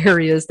desert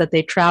areas that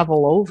they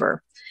travel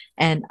over.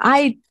 And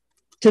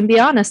to be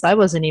honest, I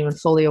wasn't even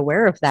fully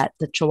aware of that,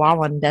 the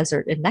Chihuahuan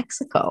Desert in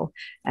Mexico,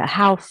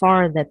 how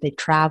far that they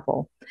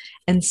travel.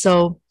 And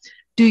so,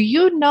 do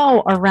you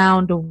know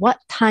around what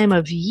time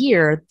of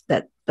year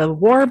that the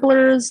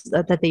warblers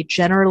that they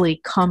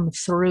generally come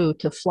through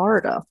to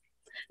Florida?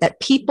 That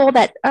people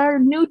that are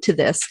new to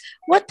this,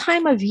 what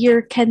time of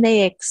year can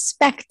they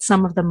expect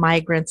some of the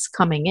migrants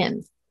coming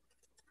in?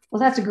 Well,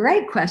 that's a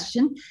great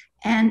question.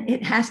 And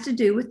it has to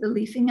do with the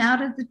leafing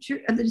out of the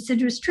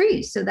deciduous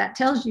trees. So that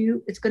tells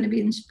you it's going to be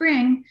in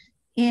spring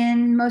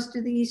in most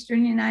of the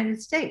eastern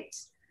United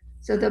States.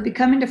 So they'll be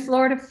coming to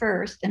Florida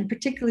first, and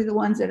particularly the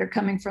ones that are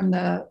coming from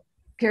the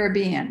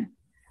Caribbean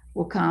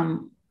will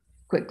come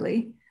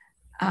quickly.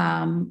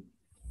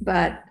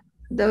 But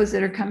those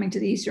that are coming to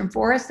the eastern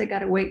forest, they got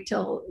to wait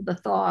till the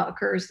thaw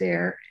occurs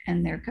there,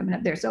 and they're coming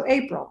up there. So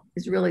April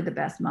is really the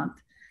best month.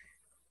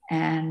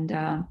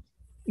 And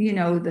you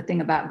know, the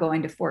thing about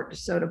going to Fort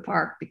DeSoto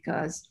Park,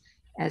 because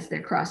as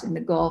they're crossing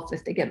the Gulf,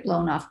 if they get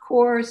blown off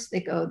course,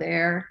 they go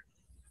there.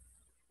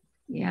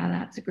 Yeah,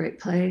 that's a great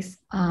place.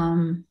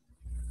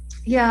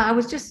 Yeah,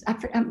 I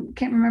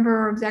can't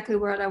remember exactly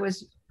what I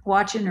was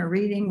watching or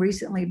reading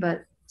recently,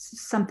 but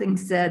something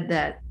said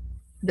that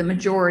the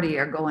majority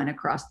are going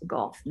across the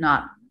Gulf,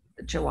 not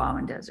the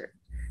Chihuahuan Desert.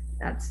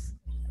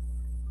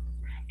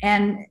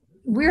 And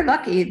we're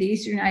lucky. The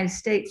Eastern United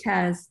States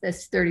has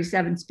this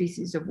 37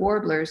 species of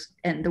warblers,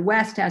 and the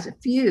West has a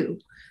few,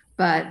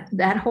 but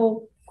that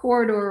whole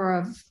corridor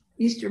of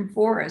eastern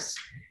forests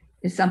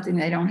is something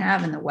they don't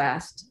have in the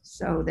West,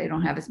 so they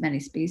don't have as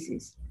many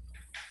species.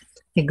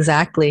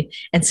 Exactly.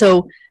 And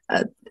so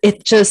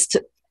it just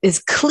is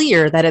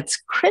clear that it's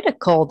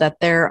critical that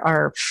there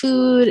are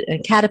food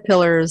and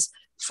caterpillars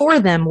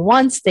for them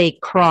once they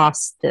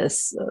cross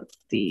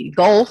the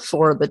Gulf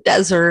or the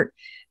desert.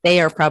 They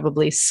are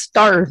probably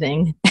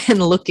starving and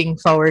looking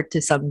forward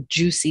to some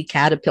juicy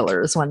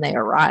caterpillars when they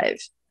arrive.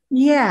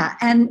 Yeah,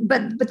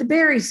 but the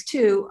berries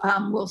too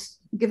will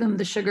give them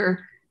the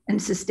sugar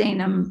and sustain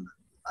them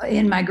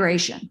in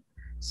migration.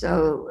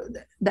 So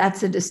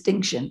that's a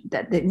distinction,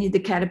 that they need the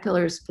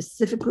caterpillars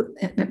specifically,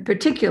 in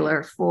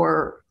particular,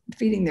 for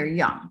feeding their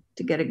young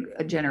to get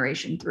a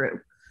generation through.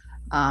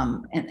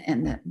 And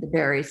the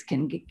berries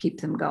can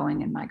keep them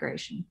going in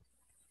migration.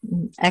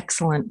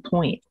 Excellent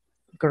point.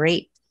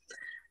 Great.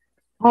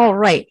 All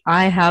right,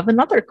 I have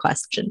another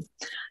question.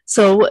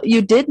 So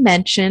you did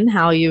mention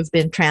how you've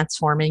been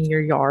transforming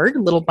your yard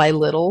little by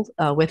little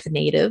with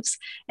natives.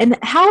 And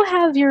how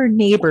have your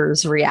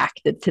neighbors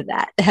reacted to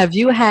that? Have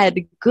you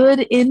had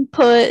good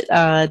input?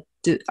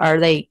 Are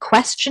they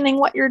questioning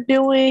what you're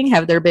doing?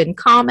 Have there been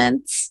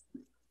comments?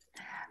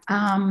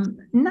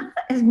 Not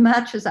as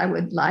much as I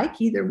would like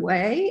either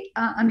way.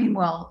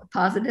 Well,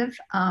 positive.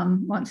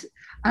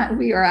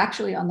 We are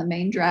actually on the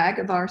main drag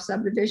of our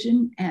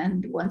subdivision,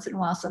 and once in a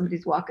while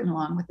somebody's walking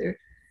along with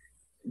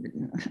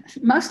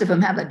most of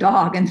them have a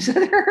dog, and so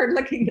they're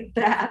looking at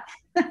that.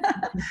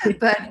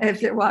 But if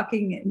they're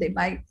walking, they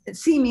might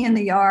see me in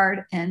the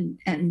yard, and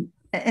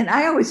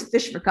I always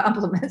fish for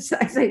compliments.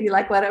 I say, "You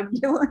like what I'm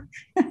doing?"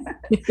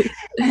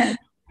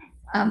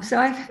 So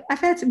I've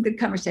had some good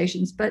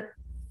conversations, but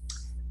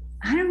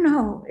I don't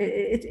know.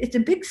 It's a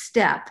big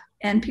step,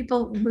 and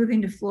people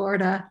moving to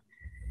Florida,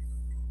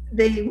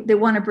 they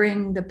want to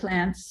bring the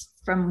plants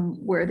from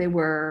where they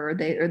were, or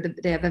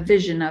they have a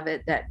vision of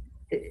it that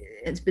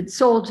it's been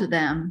sold to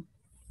them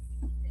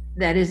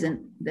that isn't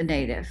the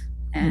native,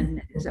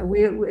 and so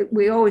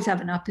we always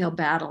have an uphill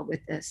battle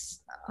with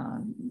this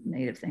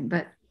native thing.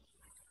 But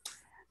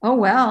oh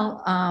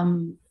well.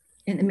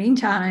 In the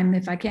meantime,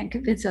 if I can't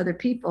convince other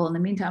people, in the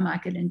meantime, I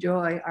can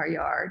enjoy our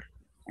yard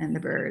and the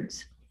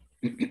birds.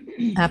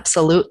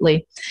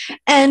 Absolutely.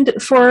 And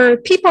for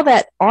people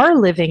that are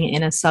living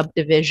in a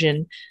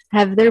subdivision,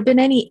 have there been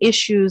any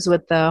issues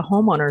with the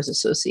homeowners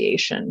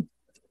association?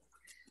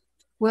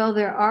 Well,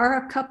 there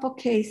are a couple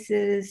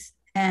cases,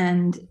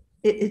 and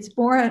it's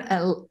more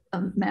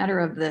a matter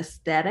of the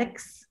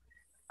aesthetics.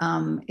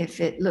 If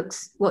it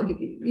looks, well,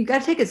 you got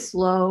to take it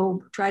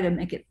slow, try to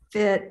make it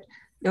fit.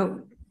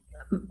 Don't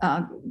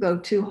go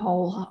too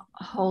whole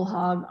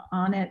hog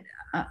on it.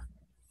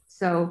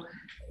 So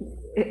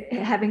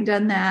having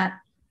done that,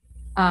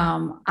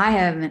 I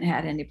haven't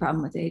had any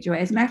problem with the HOA.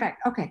 As a matter of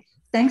fact, okay,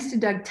 thanks to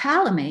Doug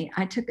Tallamy,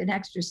 I took an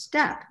extra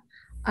step.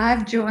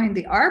 I've joined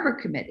the Arbor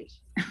Committee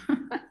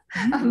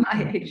of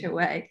my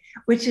HOA,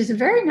 which is a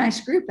very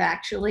nice group,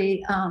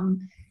 actually,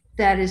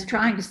 that is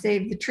trying to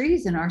save the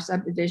trees in our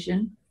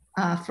subdivision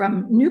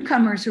from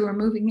newcomers who are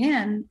moving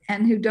in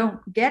and who don't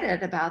get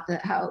it about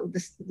how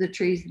the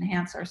trees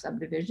enhance our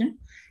subdivision.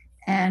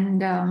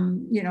 And,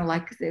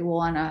 like they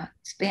want to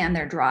expand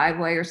their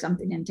driveway or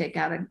something and take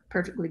out a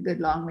perfectly good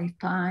longleaf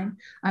pine.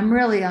 I'm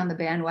really on the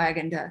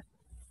bandwagon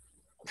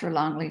for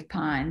longleaf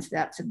pines.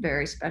 That's a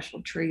very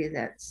special tree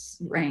that's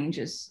range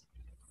is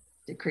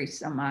decreased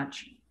so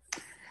much.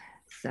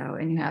 So,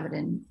 and you have it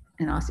in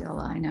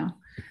Osceola, I know.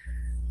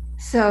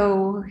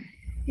 So,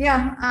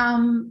 yeah,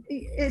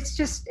 it's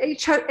just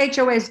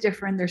HOA is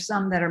different. There's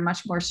some that are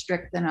much more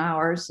strict than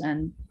ours,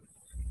 and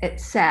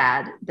it's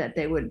sad that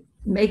they would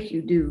make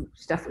you do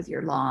stuff with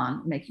your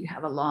lawn, make you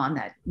have a lawn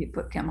that you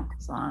put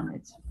chemicals on.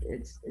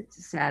 It's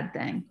a sad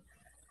thing,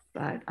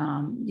 but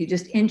you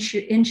just inch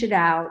it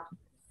out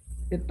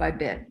bit by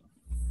bit.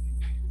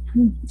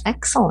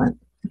 Excellent.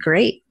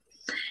 Great.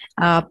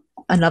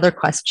 Another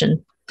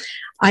question.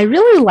 I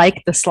really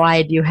like the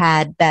slide you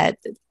had that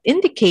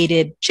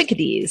indicated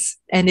chickadees.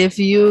 And if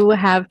you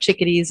have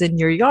chickadees in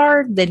your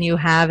yard, then you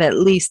have at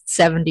least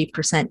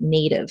 70%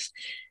 native.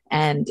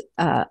 And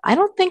I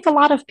don't think a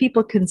lot of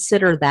people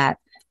consider that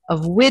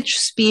of which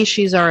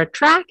species are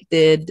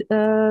attracted,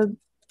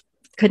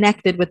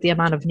 connected with the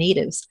amount of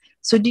natives.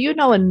 So do you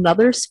know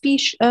another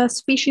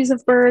species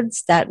of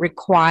birds that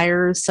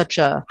requires such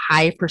a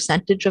high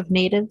percentage of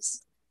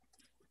natives?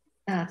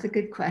 That's a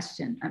good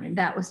question. I mean,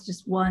 that was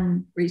just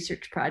one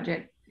research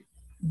project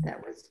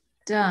that was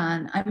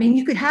done. I mean,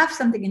 you could have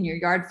something in your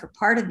yard for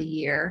part of the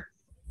year,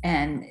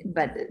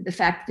 but the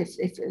fact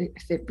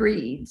if it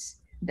breeds,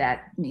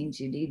 that means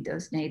you need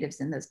those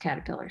natives and those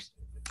caterpillars.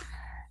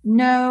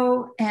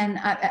 No, and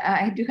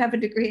I do have a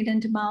degree in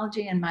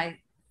entomology, and my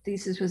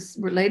thesis was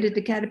related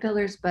to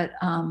caterpillars, but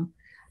I'm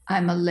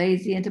a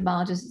lazy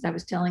entomologist, as I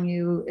was telling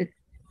you.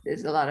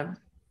 There's a lot of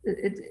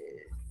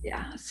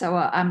yeah, so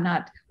I'm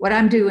not, what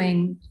I'm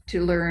doing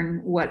to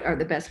learn what are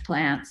the best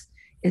plants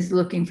is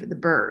looking for the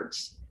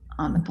birds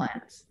on the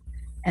plants.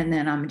 And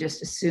then I'm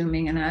just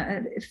assuming,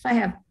 and if I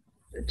have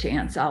a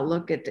chance, I'll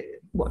look at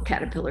what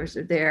caterpillars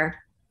are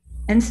there.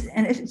 And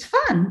it's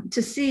fun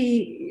to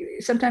see.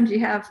 Sometimes you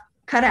have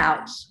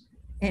cutouts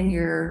in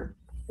your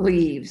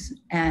leaves,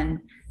 and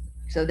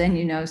so then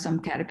you know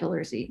some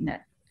caterpillar's eating it.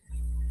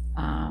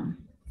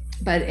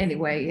 But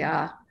anyway,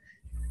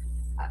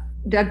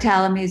 Doug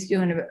Tallamy is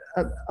doing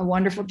a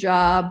wonderful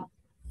job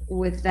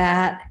with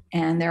that,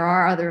 and there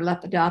are other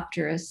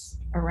Lepidopterus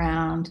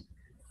around,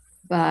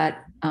 but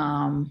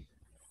an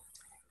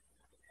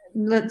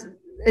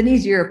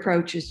easier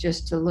approach is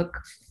just to look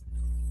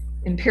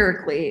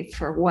empirically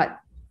for what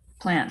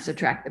plants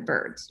attract the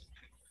birds.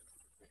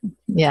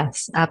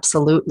 Yes,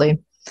 absolutely.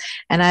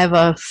 And I have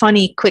a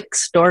funny, quick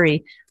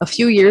story. A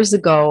few years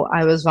ago,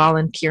 I was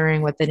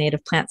volunteering with the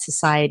Native Plant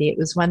Society. It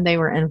was when they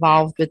were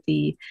involved with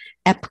the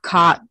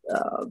Epcot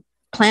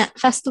Plant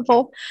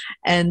Festival.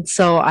 And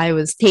so I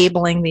was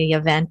tabling the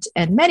event,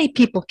 and many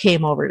people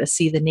came over to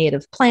see the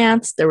native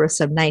plants. There was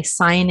some nice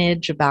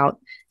signage about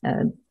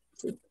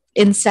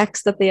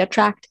insects that they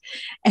attract.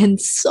 And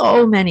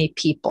so many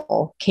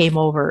people came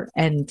over,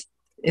 and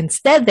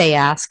instead they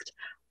asked,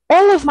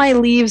 all of my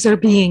leaves are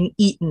being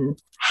eaten.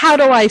 How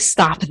do I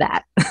stop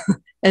that?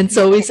 And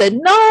so we said,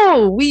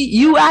 no,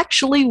 you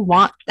actually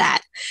want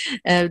that.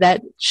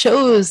 That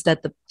shows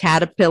that the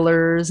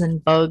caterpillars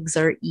and bugs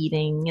are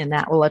eating, and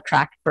that will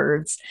attract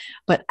birds.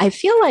 But I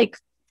feel like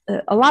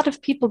a lot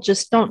of people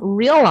just don't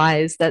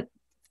realize that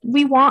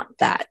we want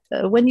that.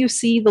 When you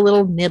see the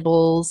little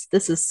nibbles,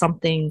 this is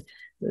something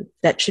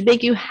that should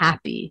make you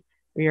happy.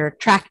 You're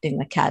attracting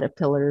the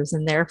caterpillars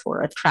and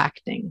therefore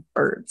attracting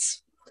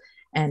birds.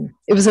 And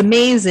it was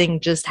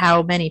amazing just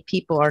how many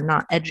people are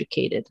not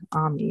educated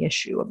on the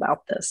issue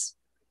about this.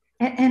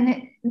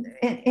 And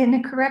in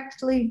a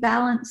correctly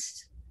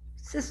balanced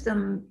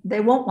system, they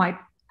won't wipe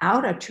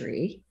out a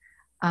tree.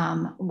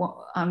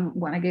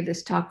 When I gave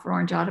this talk for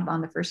Orange Audubon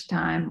the first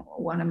time,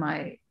 one of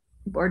my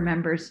board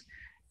members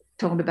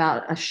told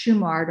about a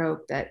Shumard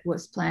oak that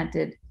was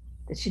planted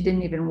that she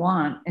didn't even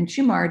want. And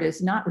Shumard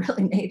is not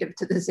really native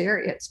to this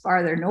area, it's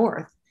farther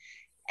north.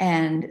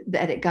 And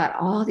that it got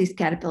all these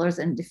caterpillars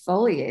and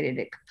defoliated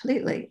it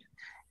completely.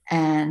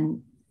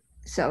 And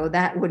so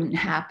that wouldn't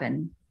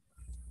happen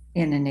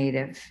in a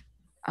native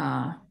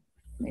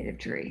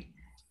tree.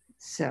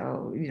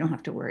 So you don't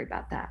have to worry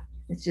about that.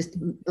 It's just,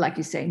 like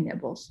you say,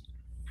 nibbles.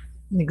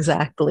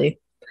 Exactly.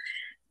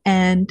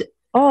 And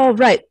all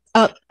right,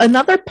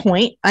 another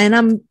point, and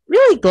I'm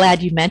really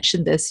glad you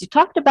mentioned this. You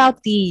talked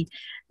about the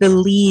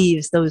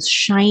leaves, those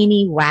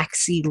shiny,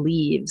 waxy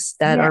leaves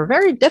that are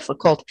very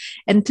difficult.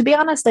 And to be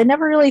honest, I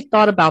never really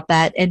thought about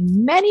that.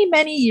 And many,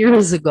 many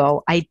years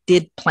ago, I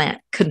did plant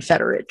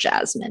Confederate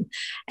jasmine.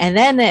 And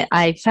then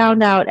I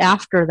found out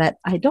after that,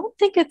 I don't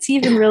think it's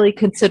even really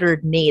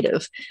considered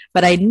native,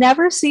 but I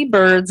never see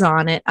birds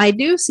on it. I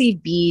do see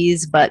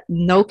bees, but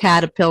no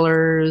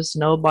caterpillars,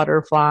 no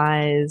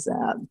butterflies.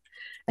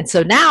 And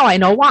so now I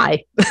know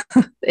why.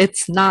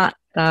 It's not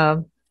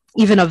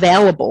even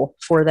available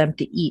for them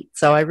to eat.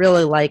 So I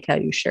really like how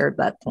you shared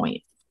that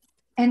point.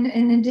 And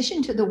in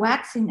addition to the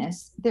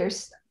waxiness,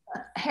 there's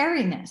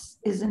hairiness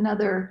is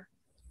another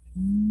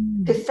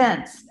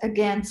defense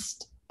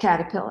against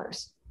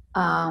caterpillars.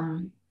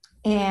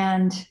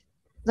 And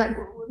like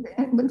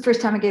the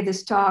first time I gave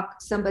this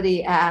talk,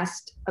 somebody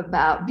asked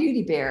about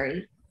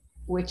beautyberry,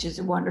 which is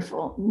a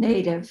wonderful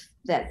native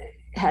that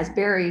has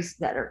berries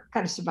that are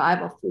kind of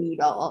survival food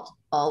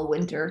all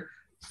winter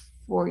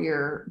for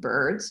your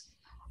birds.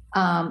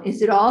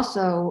 Is it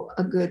also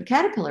a good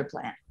caterpillar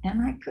plant?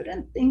 And I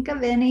couldn't think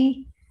of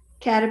any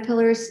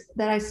caterpillars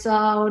that I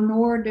saw,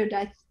 nor did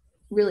I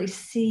really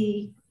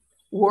see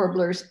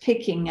warblers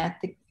picking at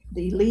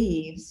the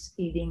leaves,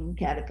 eating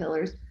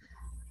caterpillars.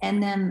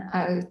 And then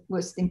I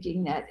was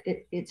thinking that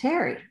it's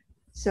hairy.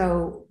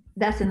 So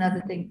that's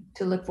another thing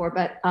to look for.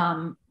 But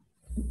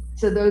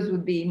so those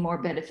would be more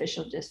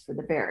beneficial just for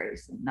the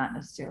berries and not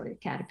necessarily a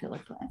caterpillar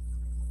plant.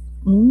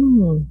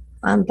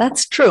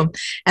 That's true.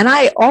 And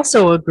I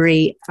also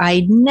agree.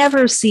 I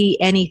never see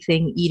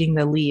anything eating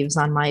the leaves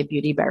on my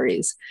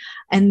beautyberries.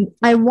 And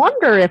I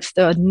wonder if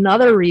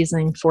another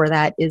reason for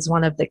that is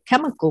one of the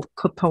chemical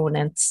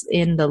components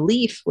in the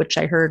leaf, which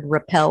I heard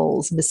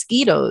repels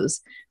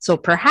mosquitoes. So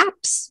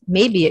perhaps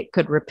maybe it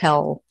could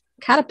repel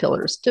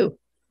caterpillars too.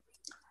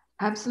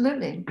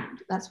 Absolutely.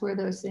 That's where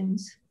those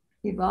things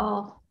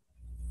evolve.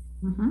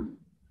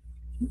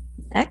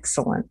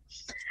 Excellent.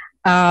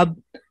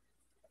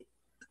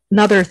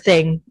 Another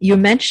thing, you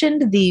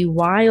mentioned the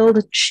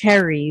wild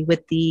cherry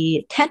with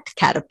the tent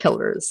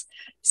caterpillars.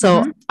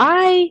 So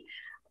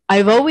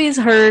I've always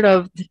heard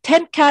of the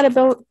tent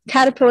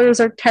caterpillars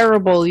are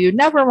terrible. You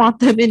never want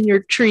them in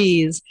your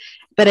trees.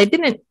 But I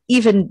didn't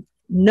even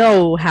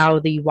know how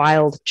the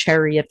wild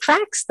cherry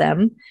attracts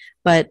them.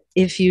 But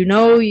if you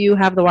know you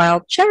have the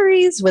wild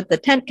cherries with the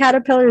tent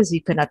caterpillars,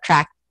 you can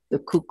attract the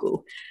cuckoo.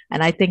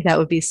 And I think that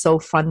would be so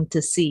fun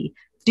to see.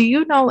 Do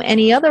you know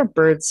any other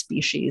bird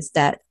species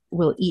that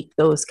will eat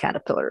those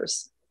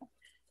caterpillars?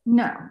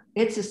 No,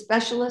 it's a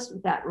specialist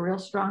with that real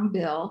strong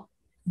bill.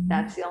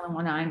 That's the only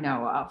one I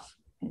know of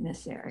in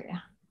this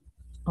area.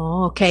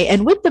 Oh, okay.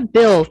 And with the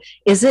bill,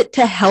 is it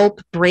to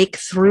help break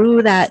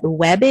through that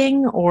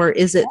webbing, or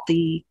is it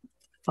the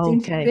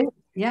okay?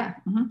 Yeah.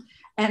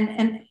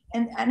 And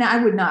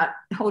I would not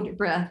hold your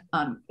breath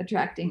on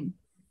attracting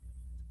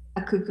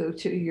a cuckoo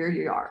to your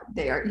yard.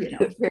 They are,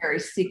 very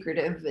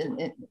secretive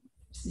and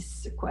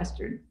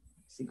sequestered,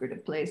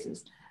 secretive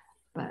places.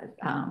 But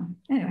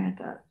anyway, I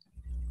thought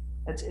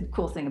that's a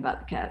cool thing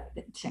about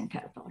the tent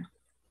caterpillar.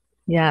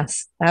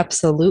 Yes,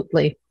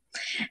 absolutely.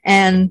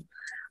 And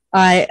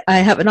I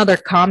have another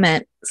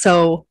comment.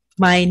 So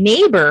my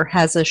neighbor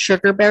has a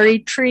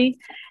sugarberry tree,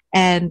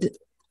 and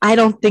I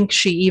don't think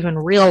she even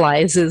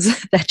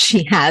realizes that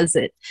she has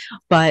it,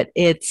 but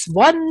it's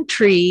one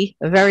tree,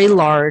 very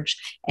large,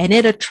 and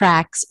it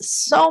attracts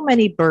so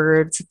many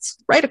birds. It's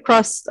right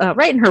across,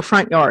 right in her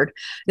front yard.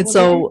 And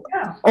so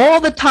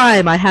all the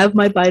time I have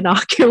my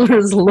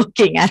binoculars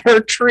looking at her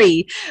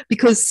tree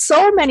because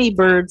so many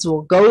birds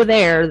will go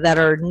there that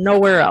are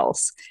nowhere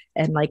else.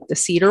 And like the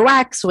cedar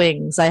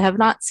waxwings, I have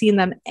not seen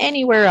them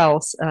anywhere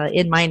else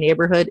in my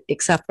neighborhood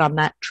except on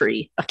that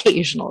tree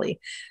occasionally.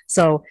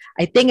 So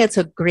I think it's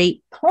a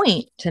great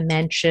point to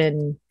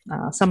mention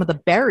some of the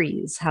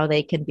berries, how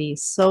they can be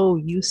so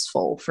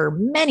useful for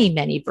many,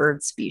 many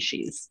bird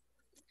species.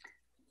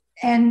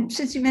 And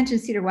since you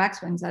mentioned cedar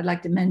waxwings, I'd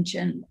like to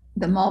mention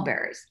the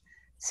mulberries.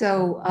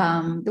 So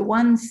the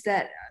ones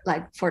that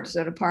like Fort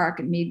Soda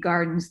Park and Mead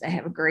Gardens, they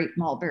have a great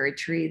mulberry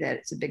tree that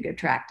it's a big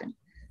attractant.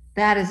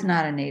 That is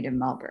not a native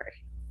mulberry.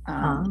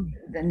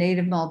 The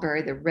native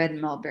mulberry, the red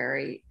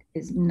mulberry,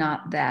 is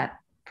not that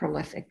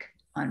prolific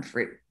on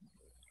fruit.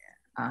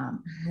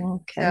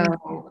 Okay.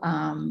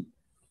 So,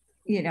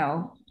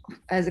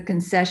 as a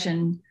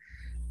concession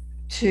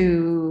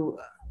to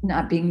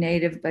not being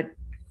native but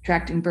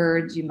attracting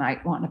birds, you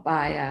might want to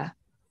buy a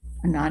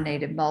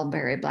non-native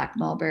mulberry, black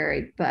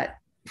mulberry. But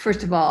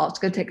first of all, it's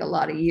going to take a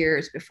lot of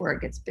years before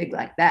it gets big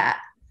like that.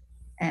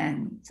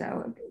 And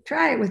so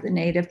try it with the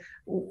native.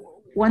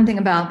 One thing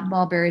about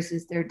mulberries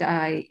is they're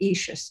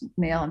dioecious,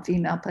 male and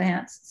female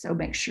plants. So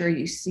make sure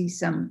you see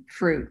some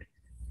fruit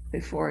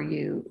before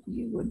you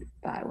would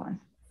buy one.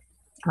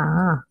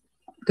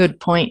 Good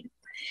point.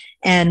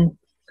 And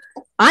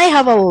I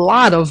have a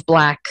lot of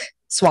black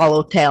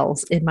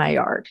swallowtails in my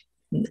yard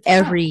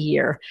every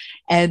year.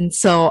 And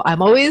so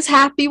I'm always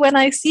happy when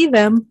I see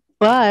them,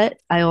 but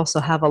I also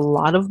have a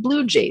lot of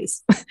blue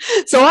jays.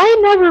 So I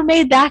never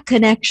made that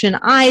connection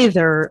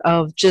either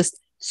of just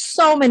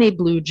so many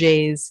blue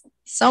jays,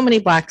 so many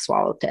black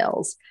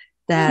swallowtails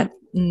that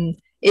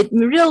it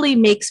really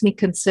makes me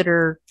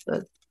consider.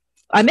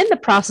 I'm in the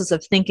process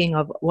of thinking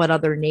of what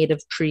other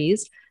native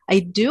trees. I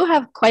do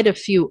have quite a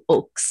few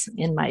oaks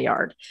in my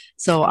yard.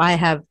 So I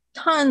have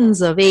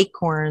tons of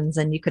acorns,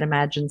 and you can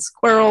imagine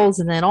squirrels,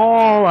 and then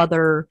all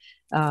other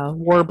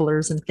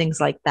warblers and things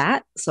like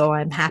that. So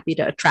I'm happy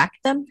to attract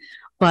them.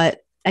 But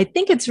I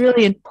think it's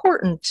really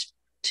important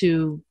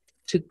to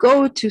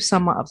go to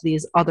some of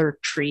these other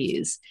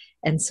trees.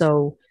 And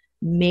so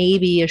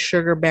maybe a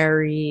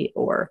sugarberry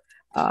or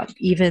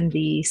even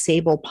the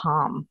sable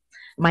palm.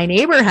 my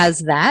neighbor has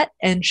that.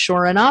 And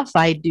sure enough,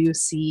 I do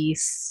see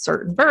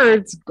certain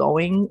birds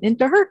going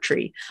into her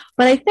tree.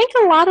 But I think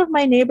a lot of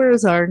my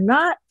neighbors are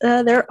not,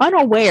 they're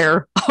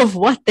unaware of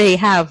what they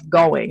have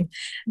going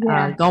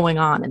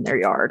on in their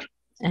yard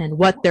and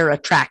what they're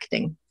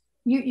attracting.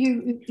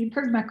 You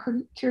heard my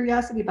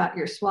curiosity about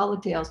your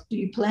swallowtails. Do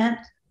you plant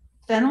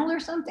fennel or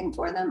something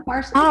for them?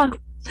 Parsley?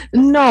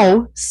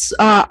 No,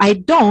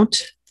 I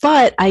don't.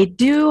 But I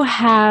do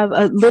have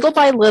little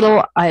by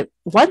little.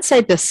 Once I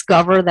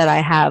discover that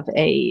I have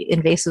a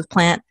invasive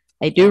plant,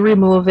 I do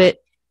remove it,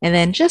 and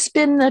then just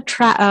been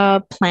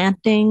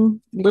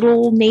planting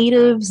little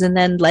natives and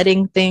then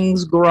letting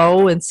things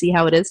grow and see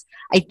how it is.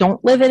 I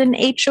don't live in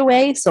an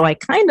HOA, so I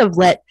kind of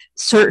let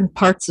certain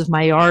parts of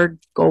my yard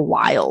go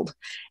wild,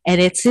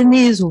 and it's in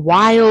these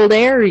wild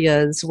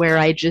areas where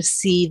I just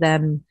see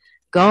them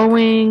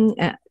going.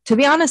 To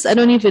be honest, I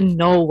don't even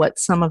know what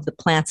some of the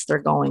plants they're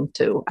going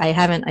to. I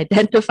haven't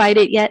identified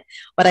it yet,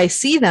 but I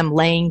see them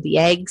laying the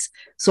eggs.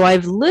 So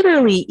I've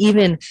literally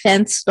even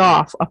fenced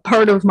off a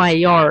part of my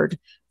yard,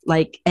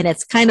 and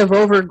it's kind of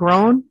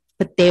overgrown,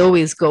 but they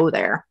always go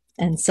there.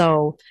 And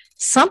so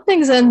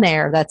something's in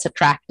there that's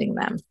attracting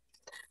them.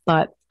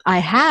 But I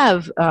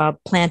have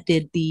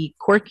planted the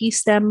corky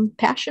stem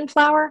passion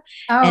flower.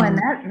 Oh, and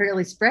that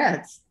really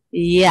spreads.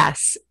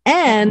 Yes.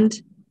 And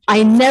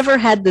I never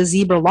had the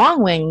zebra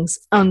longwings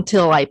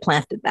until I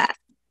planted that.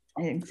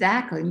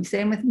 Exactly.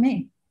 Same with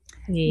me.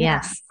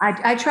 Yes. Yeah.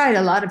 I tried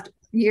a lot of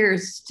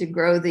years to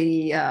grow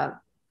the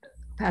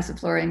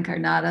Passiflora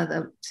incarnata,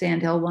 the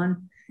sandhill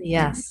one.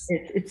 Yes.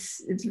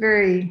 It's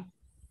very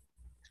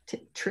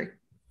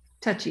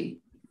touchy.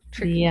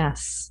 Tricky.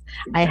 Yes.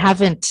 I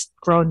haven't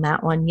grown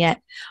that one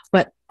yet,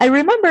 but I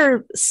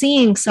remember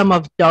seeing some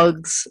of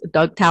Doug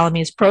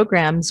Tallamy's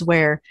programs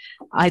where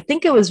I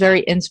think it was very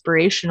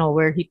inspirational,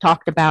 where he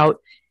talked about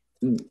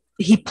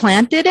he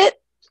planted it,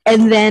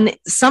 and then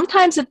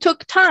sometimes it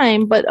took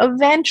time, but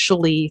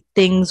eventually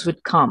things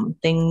would come,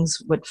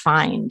 things would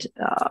find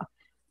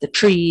the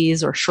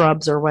trees or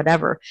shrubs or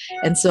whatever.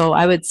 And so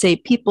I would say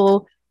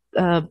people,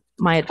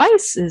 my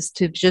advice is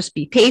to just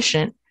be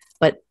patient,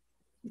 but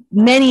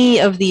many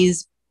of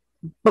these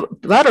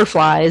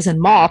butterflies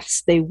and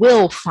moths, they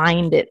will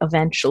find it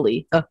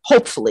eventually,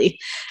 hopefully,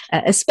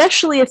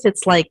 especially if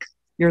it's like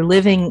you're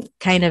living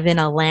kind of in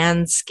a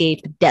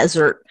landscape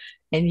desert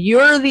and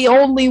you're the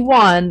only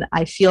one.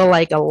 I feel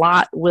like a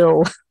lot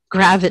will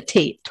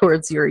gravitate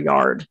towards your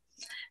yard.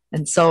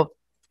 And so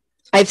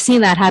I've seen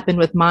that happen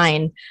with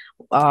mine,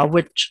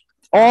 which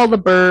all the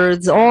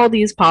birds, all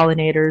these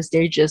pollinators,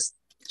 they just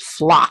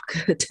flock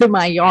to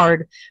my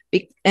yard.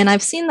 And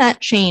I've seen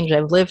that change.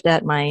 I've lived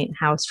at my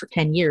house for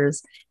 10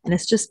 years, and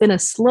it's just been a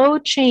slow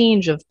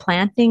change of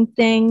planting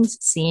things,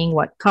 seeing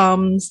what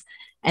comes.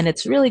 And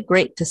it's really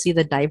great to see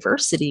the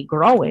diversity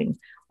growing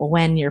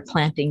when you're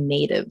planting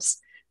natives.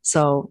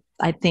 So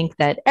I think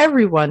that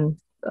everyone,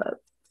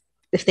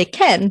 if they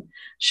can,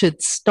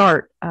 should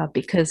start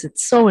because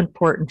it's so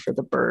important for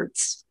the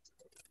birds.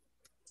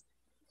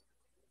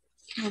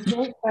 Well,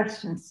 great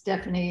question,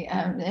 Stephanie.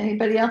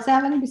 Anybody else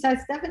have any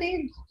besides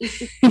Stephanie?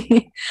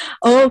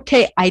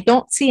 Okay, I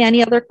don't see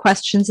any other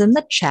questions in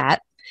the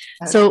chat.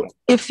 Okay. So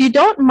if you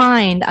don't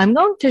mind, I'm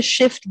going to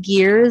shift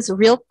gears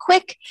real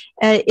quick.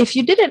 If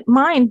you didn't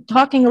mind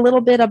talking a little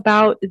bit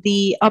about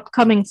the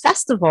upcoming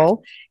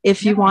festival,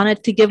 if you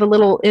wanted to give a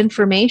little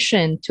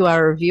information to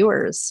our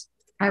viewers.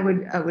 I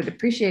would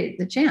appreciate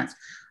the chance.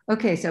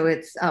 Okay, so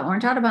it's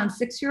Orange Audubon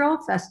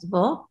 6-year-old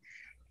festival.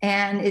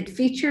 And it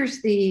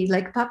features the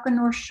Lake Apopka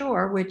North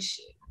Shore,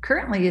 which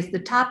currently is the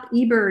top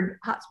eBird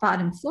hotspot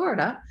in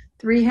Florida.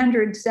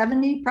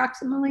 370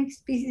 approximately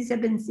species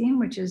have been seen,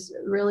 which is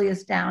really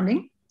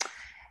astounding.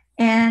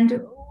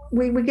 And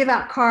we give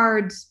out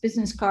cards,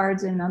 business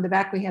cards, and on the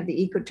back we have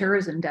the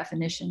ecotourism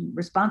definition: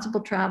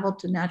 responsible travel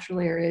to natural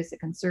areas that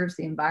conserves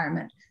the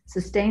environment,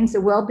 sustains the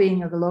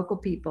well-being of the local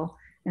people,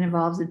 and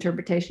involves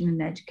interpretation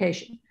and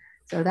education.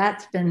 So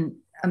that's been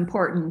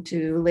important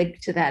to link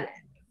to that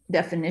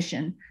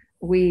definition.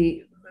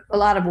 A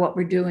lot of what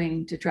we're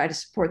doing to try to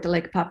support the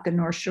Lake Apopka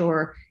North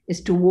Shore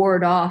is to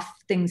ward off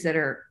things that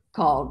are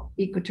called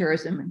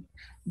ecotourism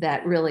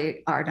that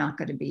really are not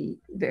going to be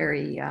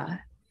very,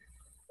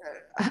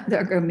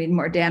 they're going to be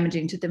more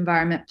damaging to the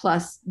environment.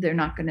 Plus, they're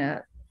not going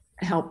to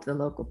help the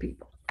local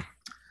people.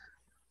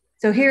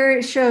 So here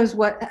it shows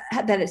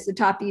that it's the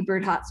top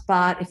eBird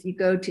hotspot. If you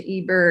go to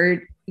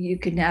eBird, you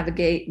can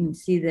navigate and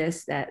see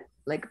that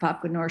Lake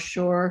Apopka North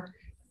Shore.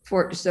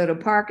 Fort DeSoto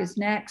Park is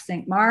next,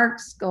 St.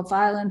 Mark's, Gulf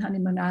Island,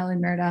 Honeymoon Island,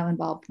 Merritt Island,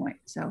 Ball Point.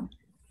 So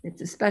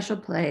it's a special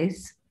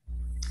place.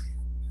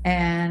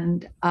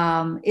 And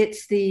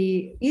it's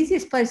the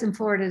easiest place in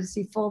Florida to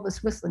see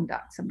fulvous whistling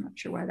ducks. I'm not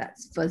sure why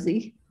that's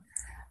fuzzy.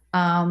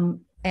 And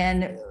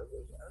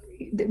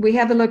we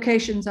have the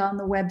locations on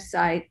the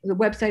website. The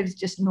website is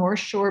just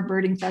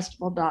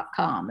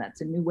northshorebirdingfestival.com.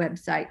 That's a new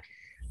website.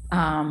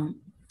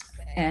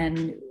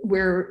 And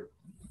we're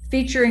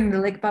featuring the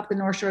Lake Apopka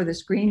North Shore,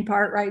 this green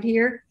part right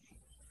here,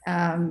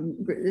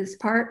 this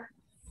part.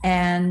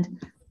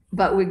 And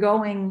but we're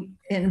going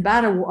in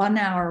about a 1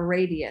 hour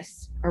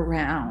radius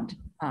around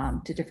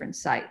to different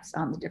sites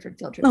on the different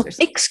field trips.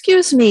 Oh,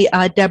 excuse me,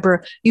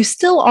 Deborah, you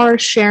still are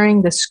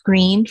sharing the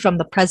screen from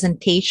the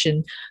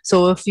presentation.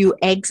 So if you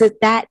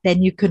exit that,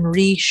 then you can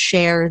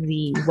reshare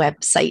the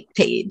website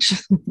page.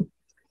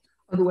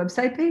 Oh, the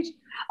website page?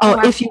 Oh,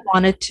 if you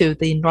wanted to,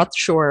 the North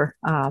Shore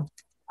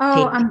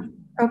page.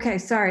 Okay,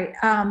 sorry.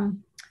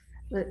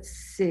 Let's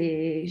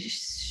see,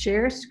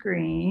 share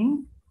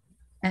screen.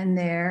 And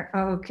there,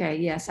 okay,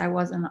 yes, I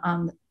wasn't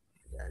on the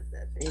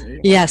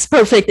yes,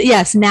 perfect.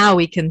 Yes, now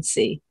we can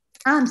see.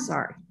 I'm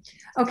sorry.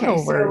 Okay, No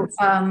so, worries.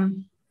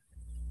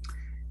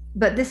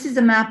 but this is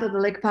a map of the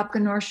Lake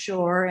Apopka North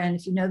Shore. And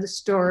if you know the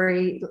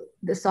story,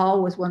 this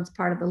all was once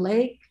part of the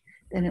lake.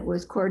 Then it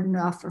was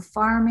cordoned off for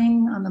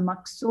farming on the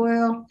muck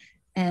soil.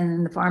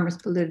 And the farmers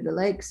polluted the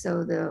lake.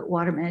 So the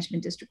Water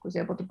Management District was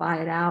able to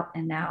buy it out.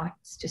 And now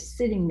it's just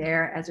sitting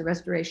there as a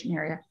restoration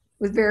area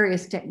with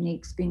various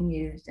techniques being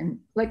used. And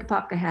Lake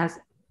Apopka has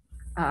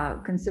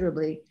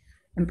considerably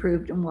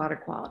improved in water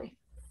quality.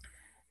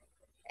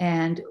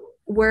 And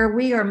where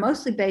we are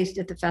mostly based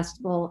at the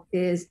festival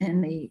is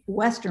in the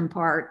western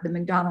part, the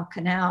McDonald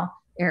Canal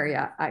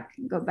area. I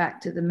can go back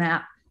to the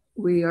map.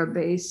 We are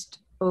based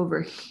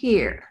over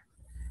here.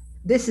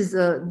 This is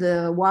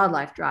the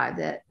wildlife drive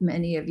that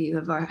many of you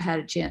have had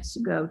a chance to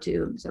go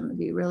to. Some of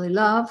you really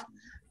love,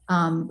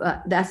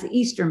 but that's the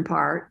eastern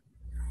part.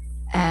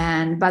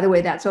 And by the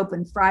way, that's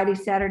open Friday,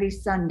 Saturday,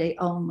 Sunday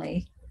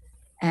only.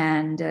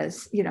 And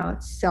you know,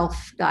 it's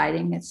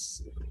self-guiding,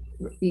 it's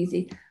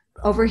easy.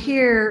 Over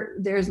here,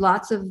 there's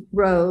lots of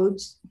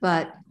roads,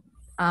 but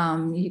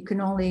you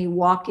can only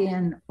walk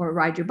in or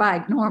ride your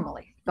bike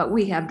normally, but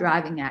we have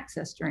driving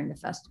access during the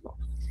festival.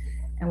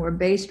 And we're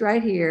based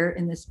right here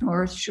in this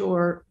North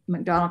Shore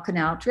McDonald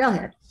Canal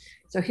trailhead.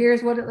 So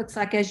here's what it looks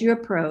like as you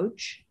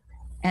approach.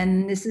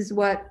 And this is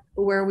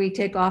where we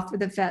take off for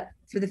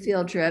the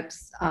field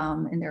trips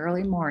in the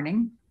early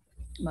morning,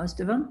 most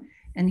of them.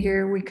 And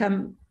here we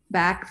come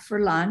back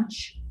for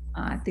lunch.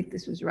 I think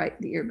this was right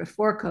the year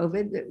before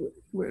COVID, that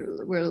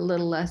we're a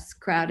little less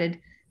crowded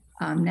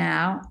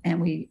now,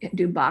 and we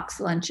do box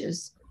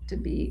lunches to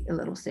be a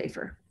little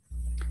safer.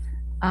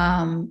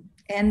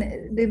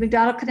 And the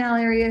McDonald Canal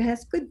area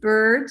has good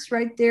birds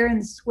right there in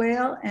the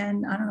swale.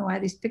 And I don't know why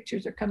these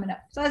pictures are coming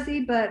up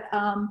fuzzy, but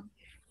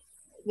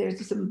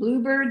there's some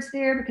bluebirds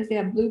there because they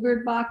have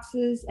bluebird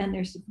boxes, and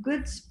there's some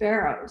good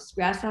sparrows,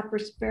 grasshopper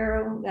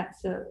sparrow,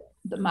 that's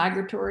the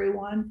migratory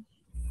one,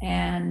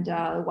 and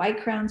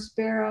white-crowned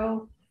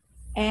sparrow,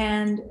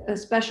 and a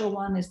special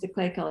one is the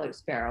clay-colored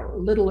sparrow,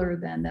 littler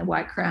than the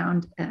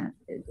white-crowned, and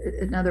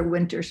another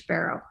winter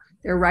sparrow.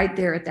 They're right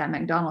there at that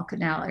McDonald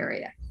Canal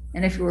area.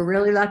 And if we're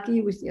really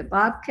lucky, we see a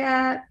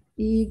bobcat,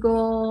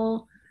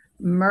 eagle,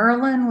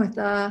 merlin with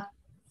a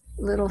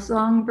little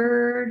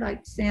songbird, like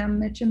Sam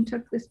Mitchum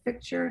took this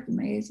picture. It's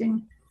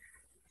amazing.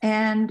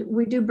 And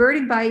we do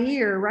birding by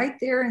ear right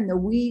there in the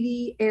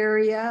weedy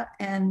area.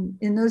 And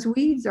in those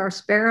weeds are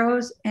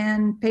sparrows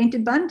and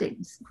painted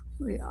buntings.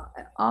 We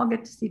all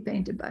get to see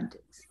painted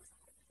buntings.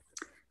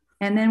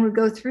 And then we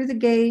go through the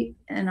gate,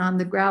 and on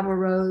the gravel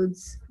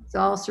roads, it's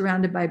all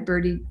surrounded by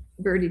birdie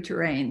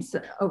terrain. So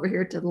over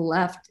here to the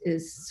left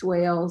is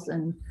swales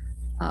and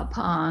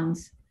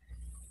ponds.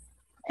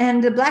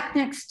 And the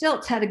blackneck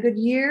stilts had a good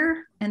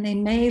year, and they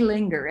may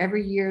linger.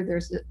 Every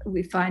year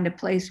we find a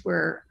place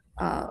where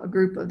a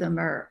group of them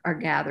are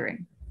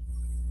gathering.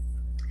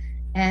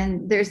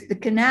 And there's the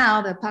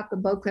canal, the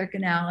Apopka-Beauclair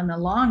Canal, and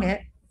along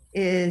it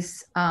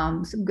is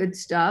some good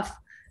stuff.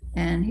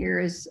 And here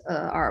is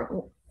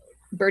our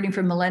Birding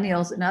for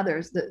Millennials and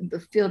others,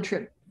 the field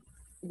trip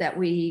that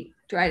we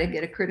try to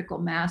get a critical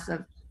mass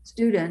of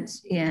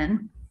students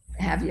in,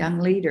 have young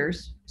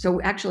leaders. So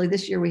actually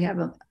this year we have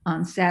them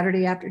on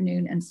Saturday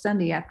afternoon and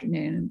Sunday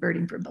afternoon, and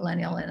Birding for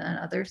Millennial and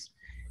others.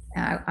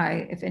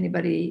 If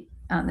anybody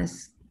on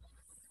this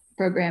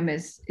program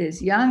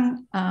is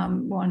young,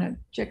 want to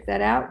check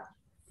that out,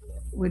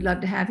 we'd love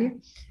to have you.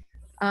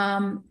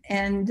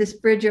 And this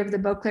bridge over the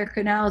Beauclair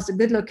Canal is a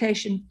good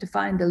location to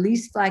find the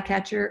least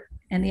flycatcher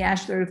and the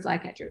ash-throated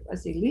flycatcher.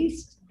 Let's see,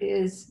 least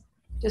is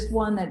just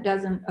one that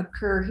doesn't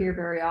occur here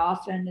very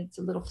often. It's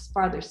a little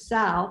farther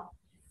south.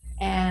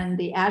 And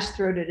the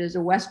ash-throated is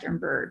a western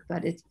bird,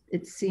 but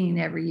it's seen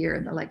every year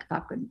in the Lake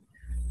Apopka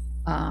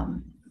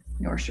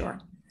North Shore.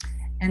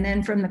 And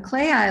then from the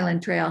Clay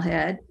Island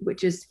trailhead,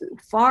 which is the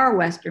far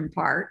western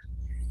part,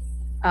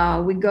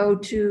 we go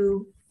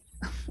to,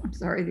 I'm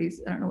sorry,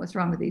 I don't know what's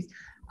wrong with these,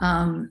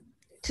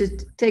 to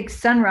take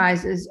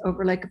sunrises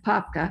over Lake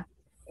Apopka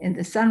in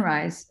the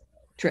sunrise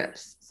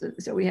trips.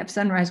 So we have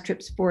sunrise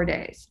trips 4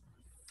 days.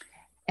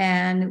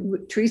 And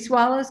tree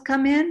swallows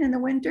come in the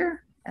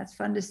winter. That's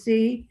fun to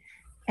see.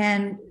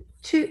 And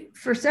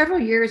for several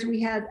years,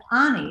 we had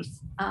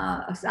anis,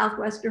 a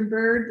southwestern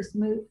bird, the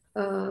smooth,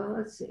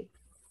 let's see,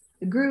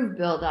 the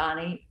groove-billed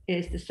ani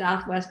is the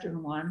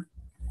southwestern one,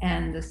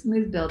 and the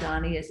smooth-billed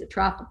ani is a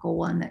tropical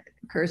one that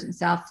occurs in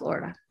South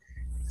Florida.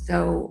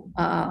 So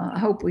I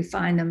hope we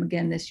find them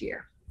again this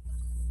year.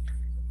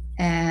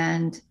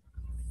 And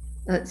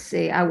let's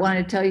see, I want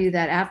to tell you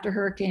that after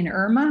Hurricane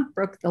Irma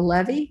broke the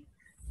levee,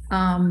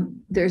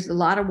 there's a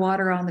lot of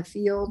water on the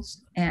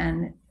fields,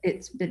 and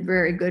it's been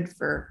very good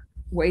for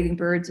wading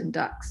birds and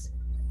ducks.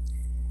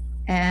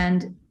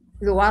 And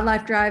the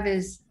wildlife drive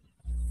is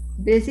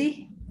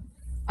busy.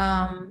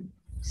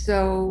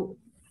 So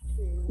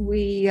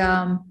we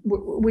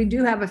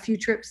do have a few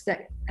trips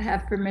that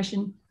have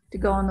permission to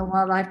go on the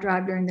wildlife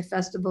drive during the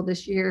festival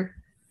this year,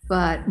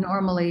 but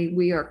normally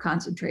we are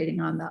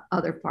concentrating on the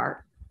other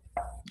part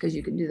because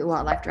you can do the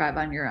wildlife drive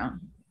on your own.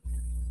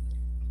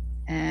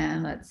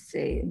 And let's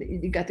see,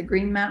 you got the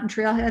Green Mountain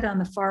Trailhead on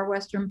the far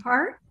western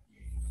part,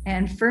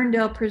 and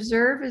Ferndale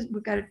Preserve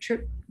we've got a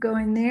trip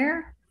going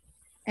there.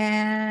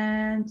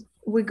 And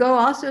we go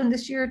also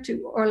this year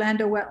to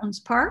Orlando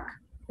Wetlands Park,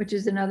 which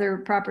is another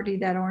property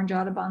that Orange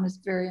Audubon is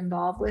very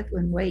involved with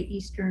in way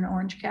eastern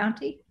Orange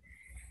County.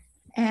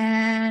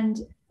 And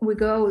we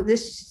go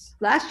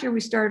last year we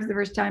started the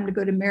first time to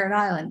go to Merritt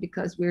Island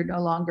because we're no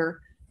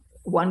longer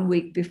 1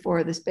 week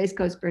before the Space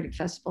Coast Birding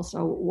Festival.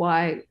 So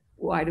why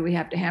do we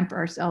have to hamper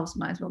ourselves?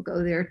 Might as well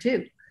go there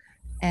too.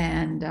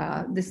 And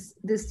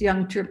this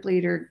young trip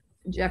leader,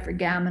 Jeffrey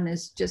Gammon,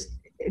 is just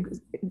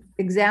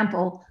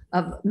example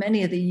of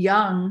many of the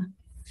young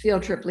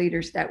field trip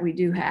leaders that we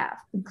do have,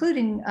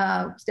 including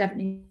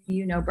Stephanie,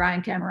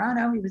 Brian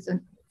Camerano. He was a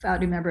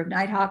founding member of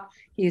Nighthawk.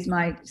 He is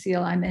my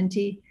CLI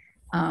mentee.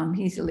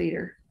 He's a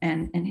leader,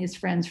 and his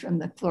friends from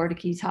the Florida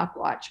Keys Hawk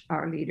Watch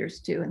are leaders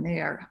too, and they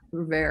are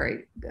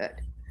very good.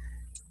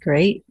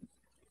 Great.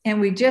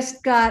 And we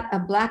just got a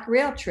black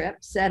rail trip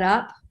set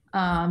up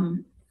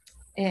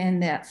in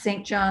that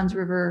St. John's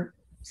National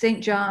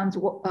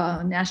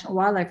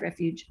Wildlife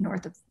Refuge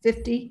north of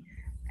 50.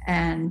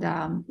 And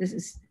then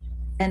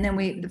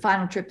the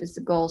final trip is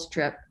the gulls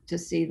trip to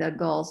see the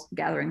gulls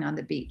gathering on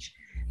the beach.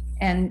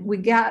 And we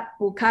got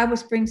Kiowa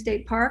Springs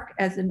State Park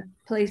as a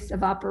place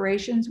of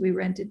operations. We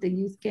rented the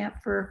youth camp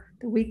for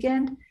the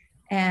weekend.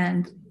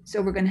 And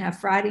so we're going to have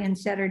Friday and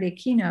Saturday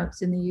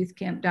keynotes in the youth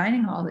camp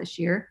dining hall this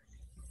year.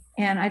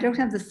 And I don't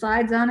have the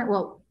slides on it.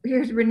 Well,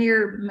 here's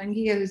Rainier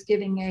Munguia, who's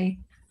giving a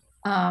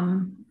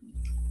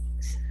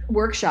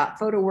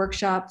photo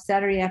workshop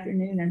Saturday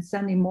afternoon and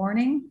Sunday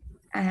morning.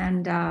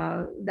 And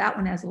that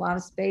one has a lot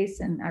of space,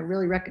 and I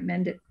really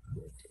recommend it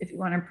if you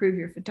want to improve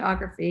your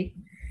photography.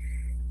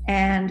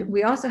 And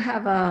we also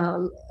have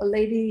a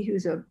lady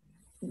who's a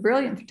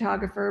brilliant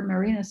photographer,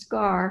 Marina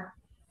Scar,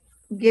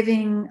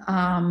 giving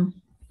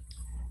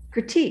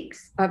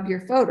critiques of your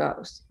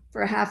photos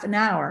for a half an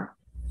hour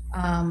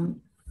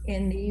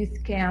in the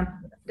youth camp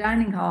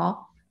dining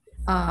hall.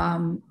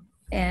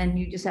 And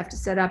you just have to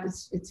set up,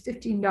 it's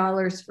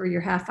 $15 for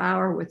your half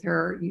hour with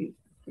her. You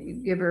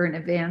give her in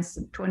advance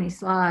of 20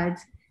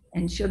 slides,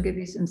 and she'll give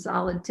you some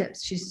solid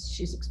tips.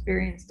 She's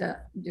experienced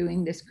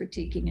doing this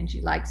critiquing, and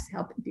she likes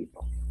helping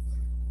people.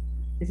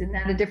 Isn't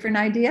that a different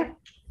idea?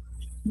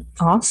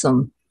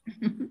 Awesome.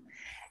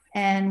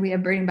 And we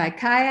have Birding by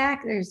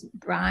Kayak. There's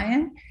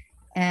Brian.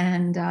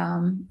 And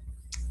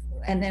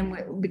then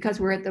because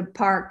we're at the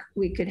park,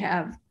 we could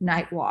have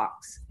night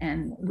walks.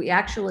 And we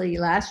actually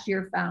last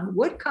year found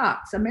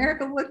woodcocks,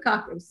 American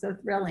woodcock. It was so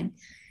thrilling.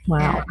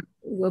 Wow. And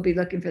we'll be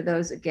looking for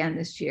those again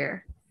this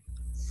year.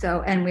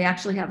 So, and we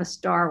actually have a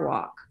star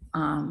walk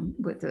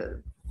with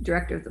the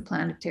director of the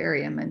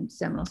planetarium and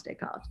Seminole State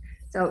College.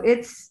 So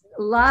it's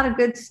a lot of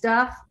good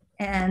stuff.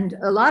 And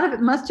a lot of it,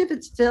 much of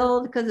it's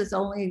filled because it's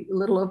only a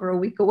little over a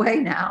week away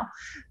now,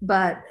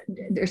 but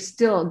there's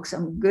still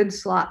some good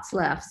slots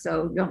left.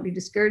 So don't be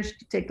discouraged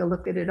to take a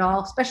look at it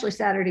all, especially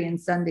Saturday and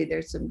Sunday.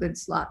 There's some good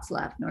slots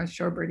left,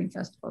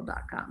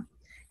 northshorebirdingfestival.com.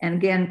 And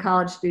again,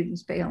 college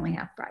students pay only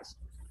half price.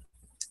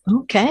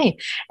 Okay.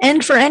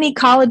 And for any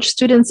college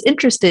students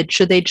interested,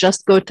 should they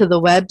just go to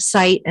the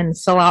website and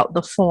fill out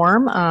the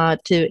form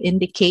to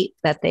indicate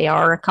that they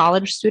are a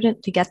college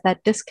student to get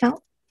that discount?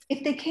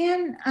 If they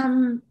can,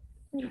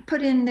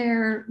 put in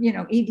their,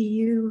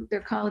 EDU,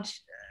 their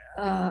college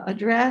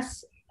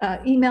address,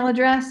 email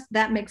address,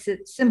 that makes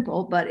it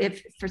simple. But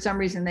if for some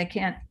reason they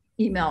can't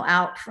email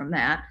out from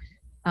that,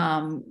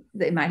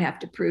 they might have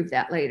to prove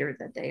that later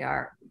that they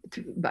are,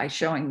 by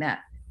showing that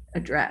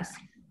address,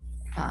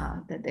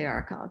 that they are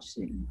a college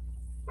student.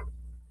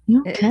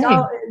 Okay.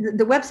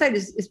 The website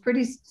is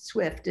pretty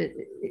swift.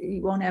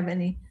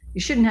 You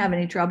shouldn't have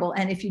any trouble.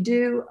 And if you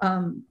do,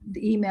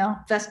 the email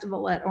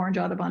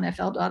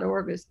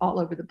festival@orangeaudubonfl.org is all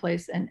over the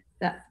place, and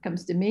that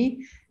comes to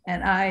me,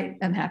 and I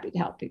am happy to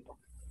help people.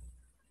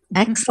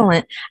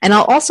 Excellent. And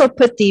I'll also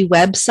put the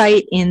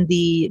website in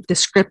the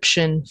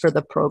description for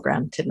the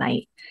program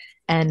tonight.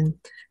 And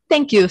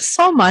thank you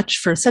so much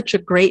for such a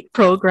great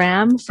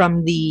program,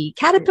 from the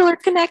Caterpillar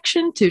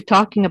Connection to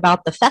talking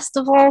about the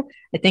festival.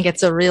 I think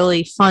it's a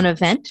really fun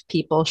event.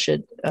 People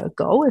should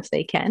go if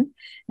they can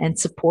and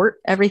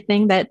support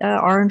everything that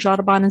Orange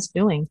Audubon is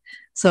doing.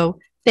 So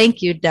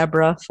thank you,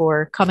 Deborah,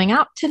 for coming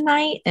out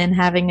tonight and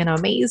having an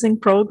amazing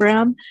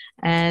program.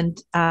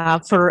 And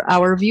for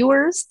our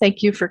viewers,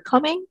 thank you for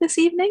coming this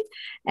evening.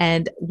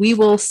 And we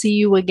will see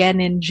you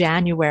again in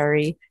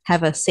January.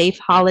 Have a safe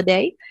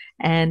holiday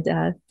and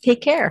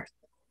take care.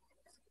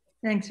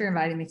 Thanks for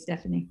inviting me,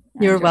 Stephanie.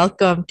 You're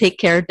welcome. Take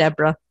care,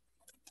 Deborah.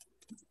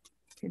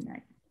 Good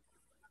night.